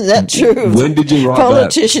 Isn't that true? When did you write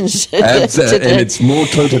politicians that? today? And it's more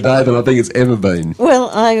true today than I think it's ever been. Well,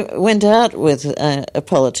 I went out with a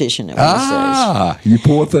politician at one stage. You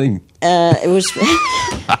poor thing. It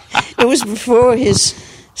was before his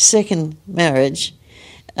second marriage,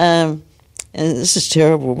 and this is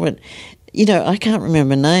terrible, but I can't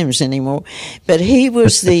remember names anymore. But he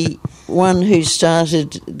was the one who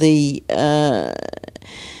started the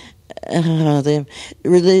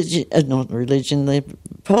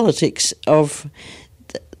politics of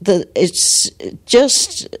it's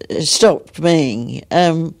just stopped being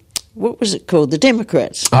what was it called? The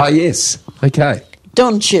Democrats. Ah, yes. Okay.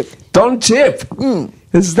 Don Chip.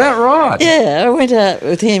 Is that right? Yeah, I went out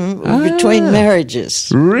with him between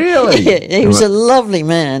marriages. Really? Yeah, he was a lovely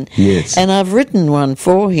man. Yes. And I've written one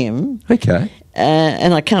for him. Okay.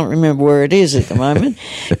 And I can't remember where it is at the moment.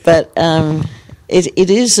 But it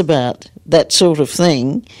is about that sort of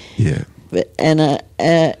thing. Yeah. And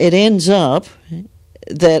it ends up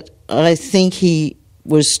that I think he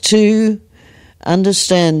was too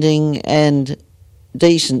understanding and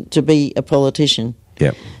decent to be a politician.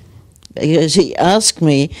 Yeah. Because he asked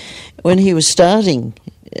me, when he was starting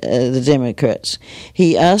the Democrats,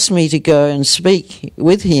 he asked me to go and speak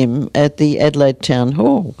with him at the Adelaide Town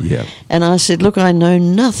Hall. Yeah. And I said, look, I know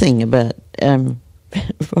nothing about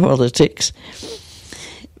politics,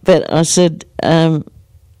 but I said, I'll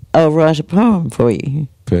write a poem for you.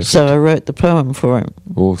 Perfect. So I wrote the poem for him.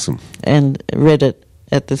 Awesome. And read it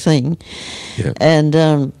at the thing. Yeah.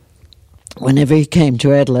 And whenever he came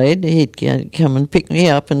to Adelaide, he'd come and pick me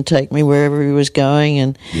up and take me wherever he was going.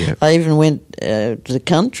 And I even went to the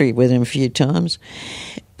country with him a few times.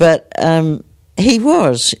 But he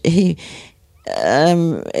was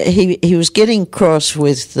getting cross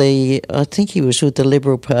with I think he was with the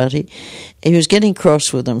Liberal Party. He was getting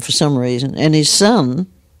cross with them for some reason. And his son,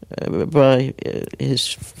 by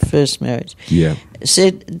his first marriage,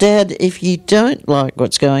 said, Dad, if you don't like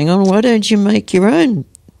what's going on, why don't you make your own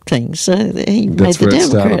thing? So he made the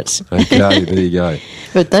Democrats. Okay, there you go.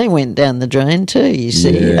 But they went down the drain too, you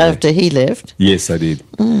see, after he left. Yes, they did.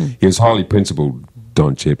 He was highly principled,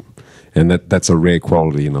 Don Chip, and that's a rare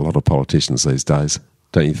quality in a lot of politicians these days,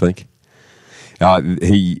 don't you think?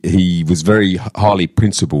 He was very highly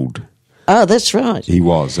principled. Oh, that's right. He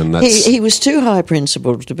was, and that's... He was too high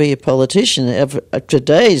principled to be a politician of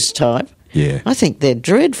today's type. Yeah. I think they're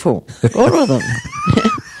dreadful, all of them.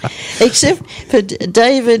 Except for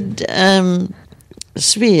David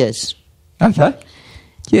Spears. Okay.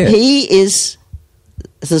 Yeah. He is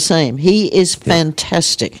the same. He is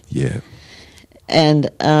fantastic. Yeah. And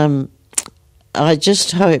I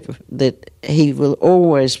just hope that he will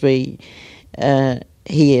always be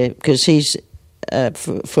here, because he's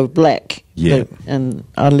for black. Yeah. And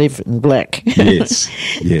I live in black. Yes.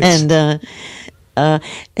 Yes. And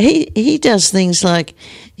he does things like,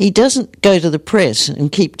 he doesn't go to the press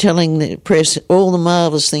and keep telling the press all the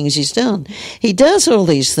marvellous things he's done. He does all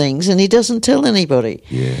these things and he doesn't tell anybody.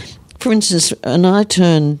 Yeah. For instance, when I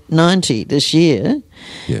turned 90 this year,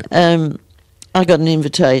 I got an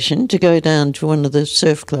invitation to go down to one of the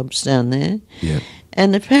surf clubs down there. Yeah.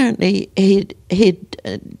 And apparently he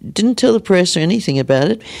didn't tell the press or anything about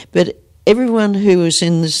it, but everyone who was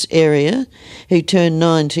in this area who turned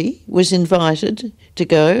 90 was invited to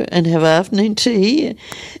go and have afternoon tea,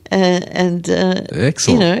 and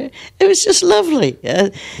excellent. It was just lovely.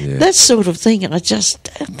 That sort of thing, I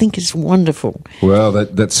think is wonderful. Well,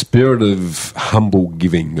 that spirit of humble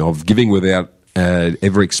giving, of giving without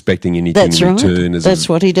ever expecting anything in return. That's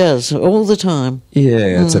what he does all the time.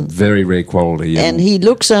 Yeah, it's a very rare quality. And he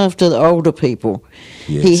looks after the older people.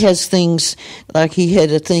 Yes. He has things, like he had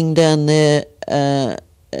a thing down there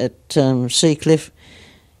at Seacliff,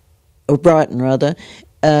 or Brighton rather,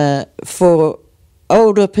 for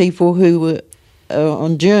older people who were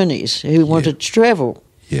on journeys, who wanted to travel.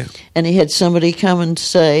 Yeah. And he had somebody come and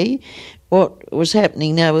say, what was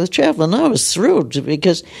happening now with travel, and I was thrilled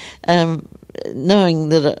because knowing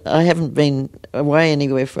that I haven't been away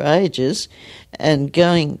anywhere for ages, and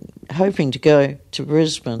hoping to go to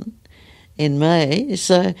Brisbane in May.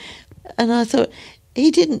 So, and I thought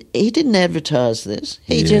he didn't advertise this.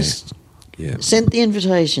 He just sent the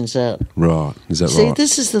invitations out. Right, is that right? See,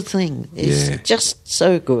 this is the thing. It's just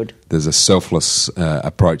so good. There's a selfless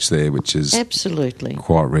approach there, which is absolutely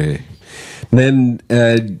quite rare. And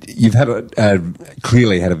then you've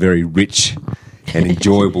clearly had a very rich and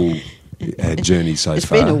enjoyable journey so it's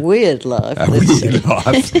far. It's been a weird life.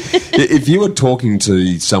 If you were talking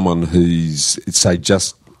to someone who's, say,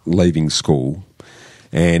 just leaving school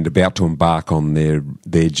and about to embark on their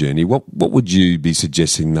journey, what would you be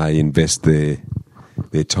suggesting they invest their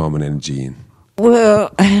time and energy in?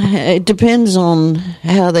 Well, it depends on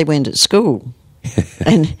how they went at school.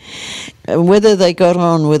 And whether they got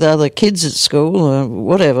on with other kids at school or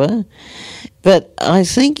whatever. But I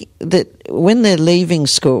think that when they're leaving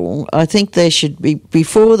school, I think they should be,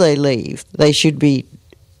 before they leave, they should be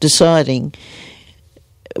deciding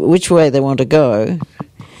which way they want to go,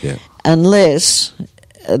 unless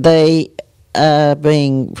they are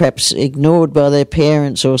being perhaps ignored by their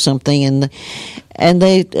parents or something, and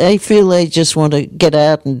they feel they just want to get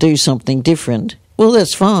out and do something different. Well,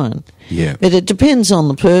 that's fine. Yeah. But it depends on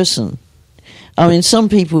the person. I mean, some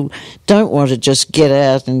people don't want to just get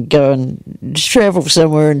out and go and travel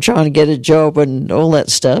somewhere and try and get a job and all that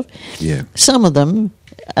stuff. Yeah. Some of them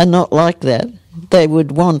are not like that. They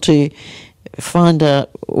would want to find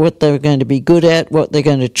out what they're going to be good at, what they're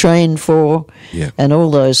going to train for, and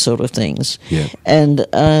all those sort of things. Yeah. And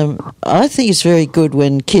I think it's very good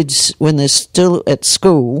when kids, when they're still at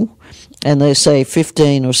school, and they're, say,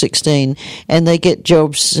 15 or 16, and they get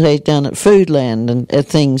jobs, say, down at Foodland and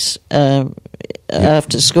things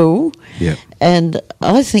after school. Yeah. And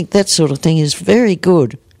I think that sort of thing is very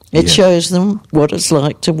good. It shows them what it's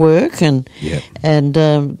like to work and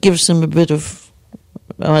gives them a bit of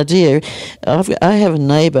idea. I have a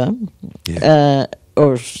neighbour,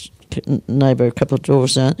 or neighbour a couple of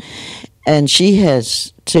doors down, and she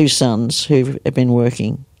has two sons who have been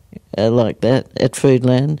working like that at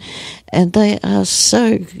Foodland, and they are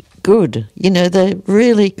so good. You know, they're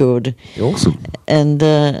really good. Awesome. And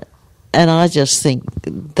I just think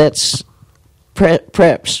that's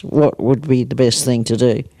perhaps what would be the best thing to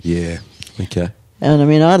do. Yeah. Okay. And I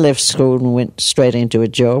mean, I left school and went straight into a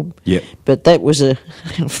job. Yep. But that was a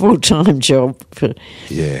full-time job for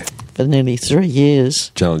nearly 3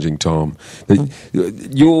 years. Challenging time.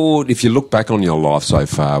 If you look back on your life so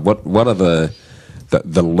far, what are the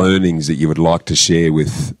learnings that you would like to share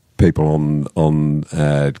with people on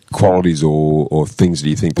qualities or things that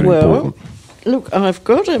you think that are important? Look, I've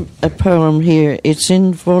got a poem here. It's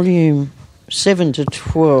in volume 7 to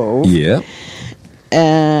 12. Yeah.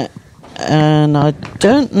 And I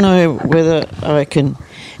don't know whether I can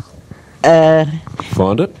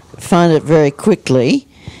find it very quickly.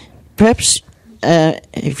 Perhaps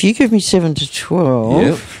if you give me 7 to 12.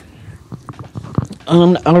 Yep.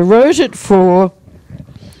 And I wrote it for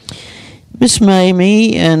Miss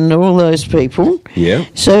Mamie and all those people. Yeah.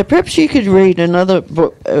 So perhaps you could read another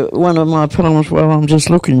book, one of my poems while I'm just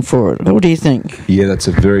looking for it. What do you think? Yeah, that's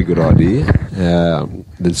a very good idea.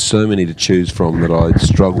 There's so many to choose from that I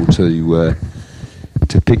struggle to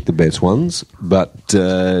pick the best ones. But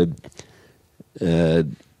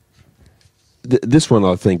this one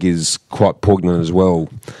I think is quite poignant as well.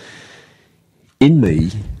 In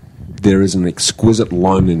me, there is an exquisite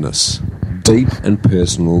loneliness, deep and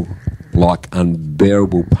personal, like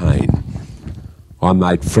unbearable pain. I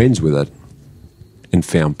made friends with it and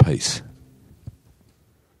found peace.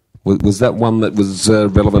 Was that one that was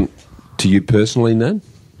relevant to you personally, Nan?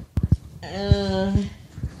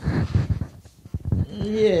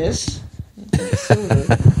 Yes. Sort of.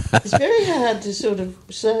 It's very hard to sort of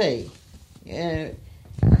say.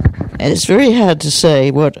 It's very hard to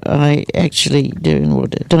say what I actually do and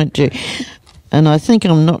what I don't do. And I think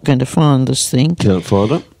I'm not going to find this thing. Can't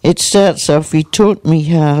find it? It starts off, he taught me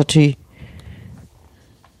how to...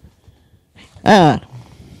 Oh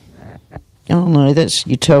no, that's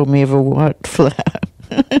you told me of a white flower.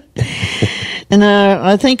 No,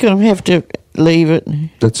 I think I'll have to leave it.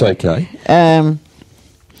 That's okay.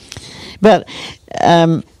 But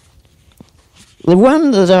the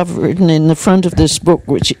one that I've written in the front of this book,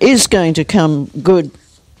 which is going to come good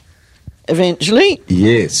eventually...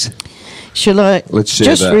 Yes. Shall I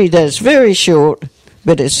just read that? It's very short,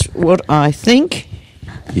 but it's what I think.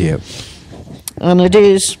 Yeah. And it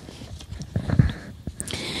is...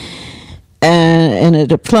 and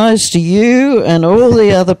it applies to you and all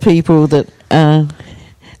the other people that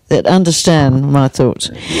that understand my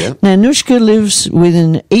thoughts. Yeah. Nanushka lives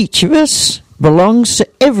within each of us, belongs to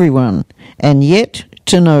everyone, and yet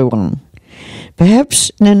to no one.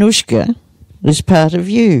 Perhaps Nanushka is part of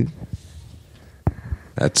you.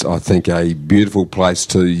 That's, I think, a beautiful place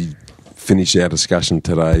to finish our discussion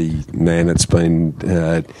today, Nan. It's been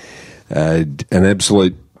an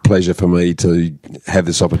absolute pleasure for me to have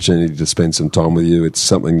this opportunity to spend some time with you. It's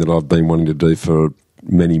something that I've been wanting to do for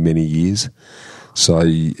many, many years. So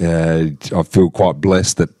I feel quite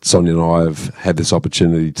blessed that Sonia and I have had this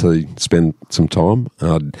opportunity to spend some time.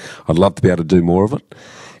 I'd love to be able to do more of it,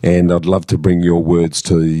 and I'd love to bring your words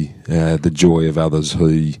to the joy of others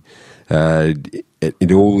who,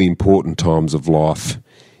 in all the important times of life,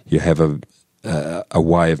 you have a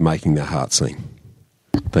way of making their heart sing.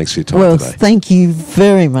 Thanks for your time today. Well, thank you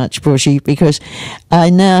very much, Bushy, because I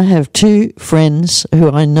now have two friends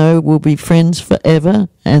who I know will be friends forever,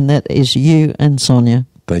 and that is you and Sonia.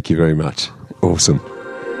 Thank you very much. Awesome.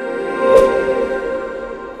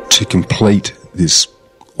 To complete this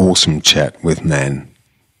awesome chat with Nan,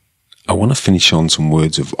 I want to finish on some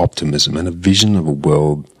words of optimism and a vision of a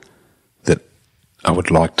world that I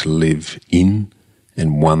would like to live in,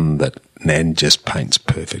 and one that Nan just paints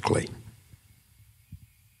perfectly.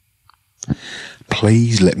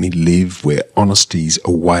 Please let me live where honesty's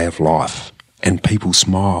a way of life and people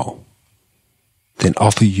smile, then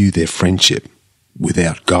offer you their friendship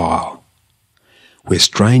without guile, where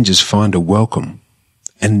strangers find a welcome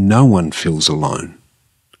and no one feels alone,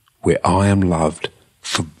 where I am loved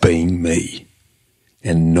for being me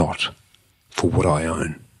and not for what I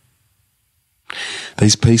own.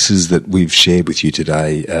 These pieces that we've shared with you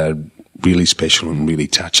today are really special and really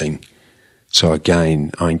touching. So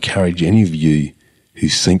again, I encourage any of you who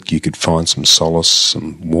think you could find some solace,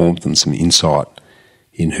 some warmth and some insight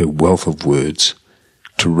in her wealth of words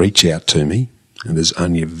to reach out to me. And there's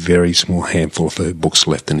only a very small handful of her books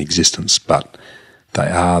left in existence, but they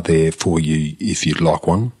are there for you if you'd like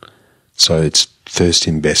one. So it's first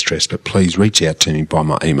in best dress, but please reach out to me by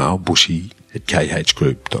my email,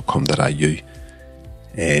 bushy@khgroup.com.au,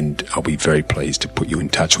 and I'll be very pleased to put you in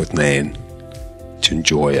touch with Nan to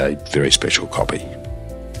enjoy a very special copy.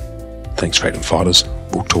 Thanks, Freedom Fighters.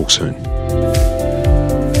 We'll talk soon.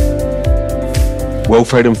 Well,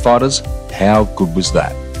 Freedom Fighters, how good was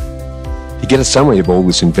that? To get a summary of all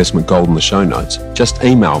this investment gold in the show notes, just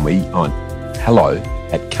email me on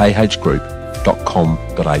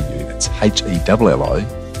hello@khgroup.com.au. That's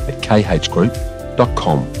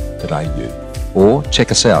HELLO@khgroup.com.au. Or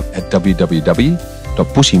check us out at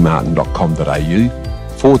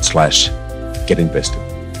www.bushymartin.com.au/Get Invested.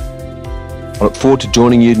 I look forward to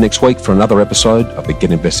joining you next week for another episode of the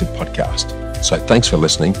Get Invested podcast. So thanks for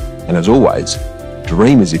listening, and as always,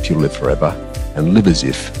 dream as if you live forever and live as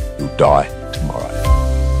if you'll die tomorrow.